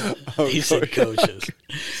coaches. Said coaches.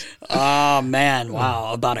 Oh, man.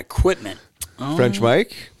 Wow. About equipment. French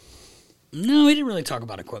Mike? No, he didn't really talk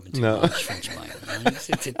about equipment too No. much, French Mike.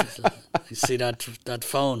 You see that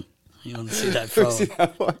phone? You want to see that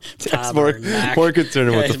phone? It's more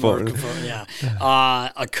concerned with the phone. Yeah.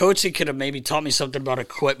 A coach that could have maybe taught me something about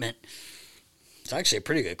equipment. It's actually a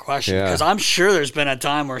pretty good question because I'm sure there's been a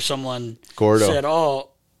time where someone said,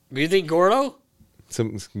 "Oh, do you think Gordo?"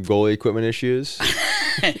 Some goalie equipment issues.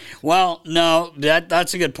 Well, no,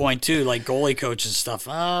 that's a good point too. Like goalie coaches stuff.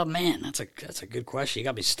 Oh man, that's a good question. You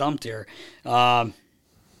got me stumped here.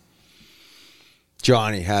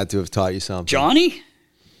 Johnny had to have taught you something. Johnny?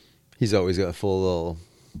 He's always got a full little.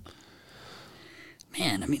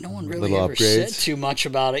 Man, I mean, no one really ever said too much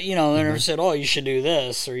about it. You know, they never said, "Oh, you should do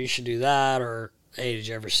this," or "You should do that," or "Hey, did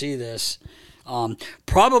you ever see this?"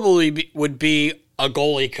 Probably would be a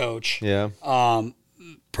goalie coach. Yeah.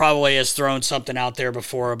 Probably has thrown something out there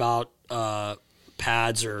before about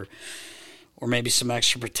pads or maybe some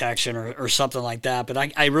extra protection or something like that. But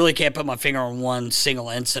I really can't put my finger on one single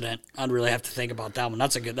incident. I'd really have to think about that one.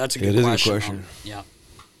 That's a good question. It is a good question. Yeah.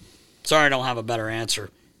 Sorry, I don't have a better answer.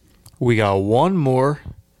 We got one more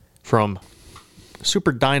from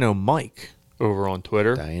Super Dino Mike over on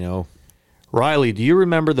Twitter. Dino. Riley, do you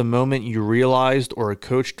remember the moment you realized or a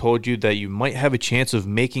coach told you that you might have a chance of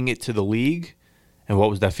making it to the league? And what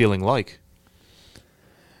was that feeling like?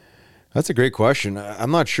 That's a great question.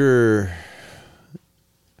 I'm not sure.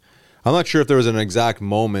 I'm not sure if there was an exact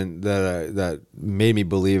moment that made me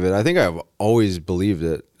believe it. I think I've always believed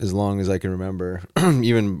it as long as I can remember,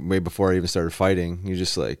 even way before I even started fighting. You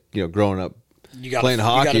just growing up playing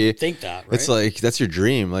hockey. You gotta think that, right? It's like that's your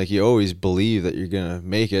dream. Like you always believe that you're gonna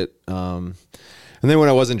make it. And then when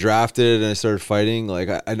I wasn't drafted and I started fighting, like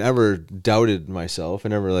I never doubted myself. I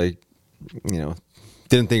never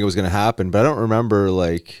didn't think it was gonna happen. But I don't remember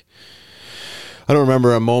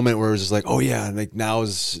a moment where it was just like, oh yeah, like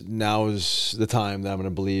now's the time that I'm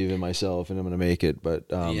gonna believe in myself and I'm gonna make it. But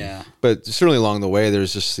but certainly along the way,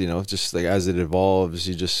 there's just just like as it evolves,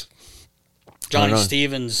 you just. Johnny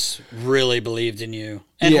Stevens really believed in you,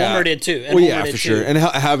 and Homer did too. For sure. And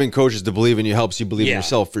having coaches to believe in you helps you believe in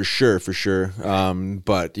yourself for sure.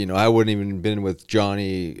 But I wouldn't even been with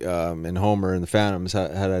Johnny and Homer and the Phantoms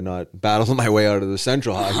had I not battled my way out of the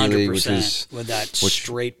Central Hockey League, which is with that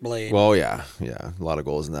straight blade. Well, yeah, a lot of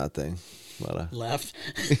goals in that thing. A lot of left.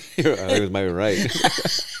 I was maybe right.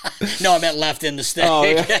 No, I meant left in the stick. Oh,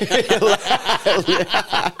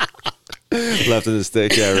 yeah. Left in the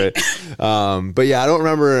stick, yeah, right. But yeah, I don't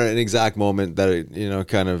remember an exact moment that it,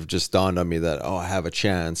 kind of just dawned on me that I have a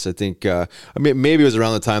chance. I think maybe it was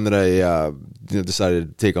around the time that I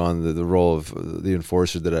decided to take on the role of the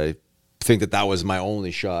enforcer that I think that was my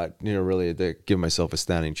only shot. Really to give myself a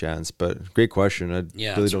standing chance. But great question. I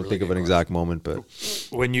really don't think of an exact moment. But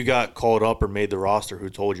when you got called up or made the roster, who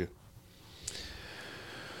told you?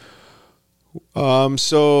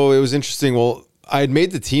 So it was interesting. Well, I had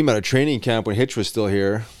made the team at a training camp when Hitch was still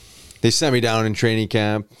here. They sent me down in training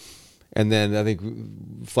camp, and then I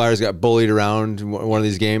think Flyers got bullied around in one of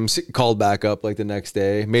these games, called back up like the next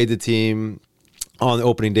day, made the team. on the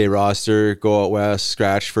opening day roster, go out west,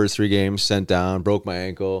 scratched first 3 games, sent down, broke my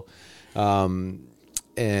ankle.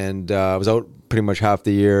 And I was out pretty much half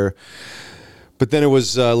the year. But then it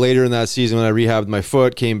was later in that season when I rehabbed my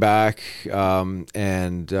foot, came back,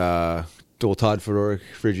 and old Todd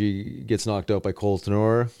Friggy gets knocked out by Cole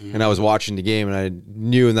Tenor. And I was watching the game, and I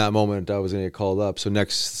knew in that moment I was going to get called up. So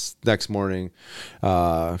next morning,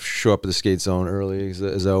 show up at the skate zone early,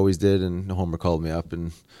 as I always did, and Homer called me up,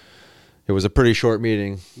 and it was a pretty short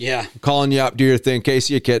meeting. Yeah. Calling you up, do your thing.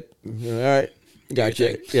 Casey, you kid. All right.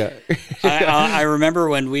 Gotcha. Yeah. I remember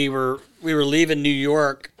when we were leaving New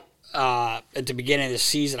York at the beginning of the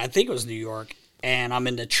season. I think it was New York, and I'm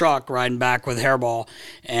in the truck riding back with Hairball,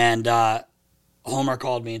 and Homer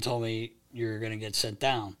called me and told me you're gonna get sent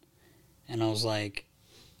down, and I was like,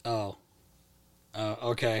 oh,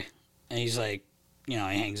 okay. And he's like, he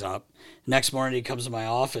hangs up. Next morning he comes to my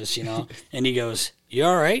office, and he goes, "You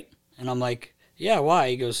all right?" And I'm like, "Yeah, why?"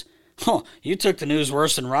 He goes, "Oh, you took the news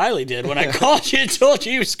worse than Riley did when I called you and told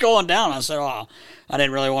you he was going down." I said, "Oh, I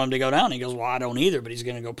didn't really want him to go down." He goes, "Well, I don't either, but he's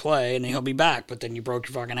going to go play, and he'll be back. But then you broke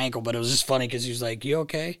your fucking ankle." But it was just funny because he was like, "You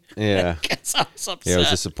okay?" Yeah. I guess I was upset. Yeah, it was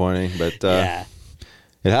disappointing, but yeah.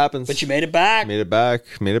 It happens. But you made it back. Made it back.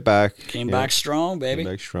 Came back strong, baby.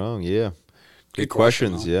 Came back strong, yeah. Good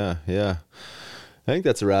questions, yeah. I think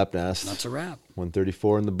that's a wrap, Nast. That's a wrap.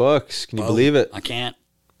 134 in the books. Can you believe it? I can't.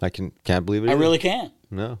 I can't believe it I either. really can't.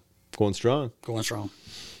 No. Going strong. Going strong.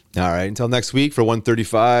 All right. Until next week for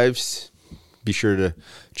 135s. Be sure to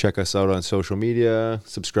check us out on social media,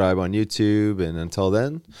 subscribe on YouTube, and until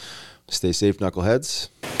then, stay safe, knuckleheads.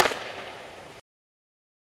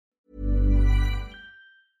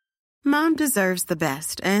 Mom deserves the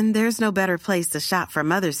best, and there's no better place to shop for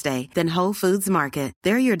Mother's Day than Whole Foods Market.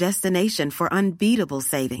 They're your destination for unbeatable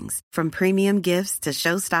savings, from premium gifts to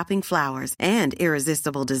show-stopping flowers and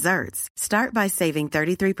irresistible desserts. Start by saving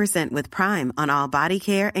 33% with Prime on all body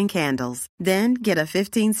care and candles. Then get a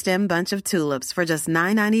 15-stem bunch of tulips for just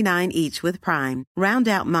 $9.99 each with Prime. Round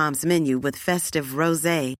out Mom's menu with festive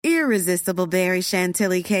rosé, irresistible berry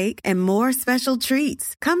chantilly cake, and more special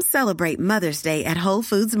treats. Come celebrate Mother's Day at Whole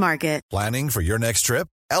Foods Market. Planning for your next trip?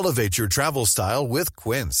 Elevate your travel style with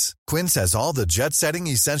Quince. Quince has all the jet-setting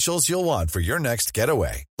essentials you'll want for your next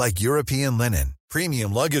getaway, like European linen,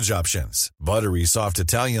 premium luggage options, buttery soft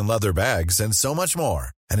Italian leather bags, and so much more.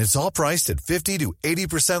 And it's all priced at 50 to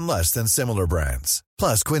 80% less than similar brands.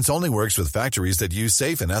 Plus, Quince only works with factories that use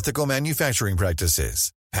safe and ethical manufacturing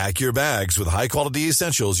practices. Pack your bags with high-quality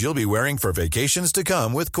essentials you'll be wearing for vacations to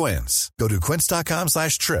come with Quince. Go to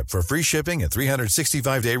quince.com/trip for free shipping and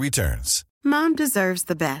 365-day returns. Mom deserves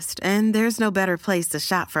the best, and there's no better place to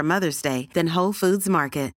shop for Mother's Day than Whole Foods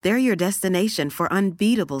Market. They're your destination for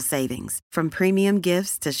unbeatable savings, from premium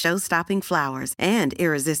gifts to show-stopping flowers and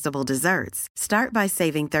irresistible desserts. Start by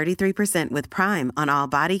saving 33% with Prime on all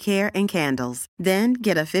body care and candles. Then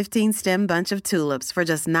get a 15-stem bunch of tulips for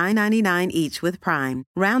just $9.99 each with Prime.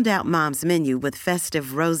 Round out Mom's menu with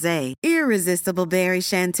festive rosé, irresistible berry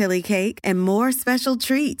chantilly cake, and more special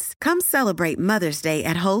treats. Come celebrate Mother's Day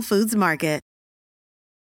at Whole Foods Market.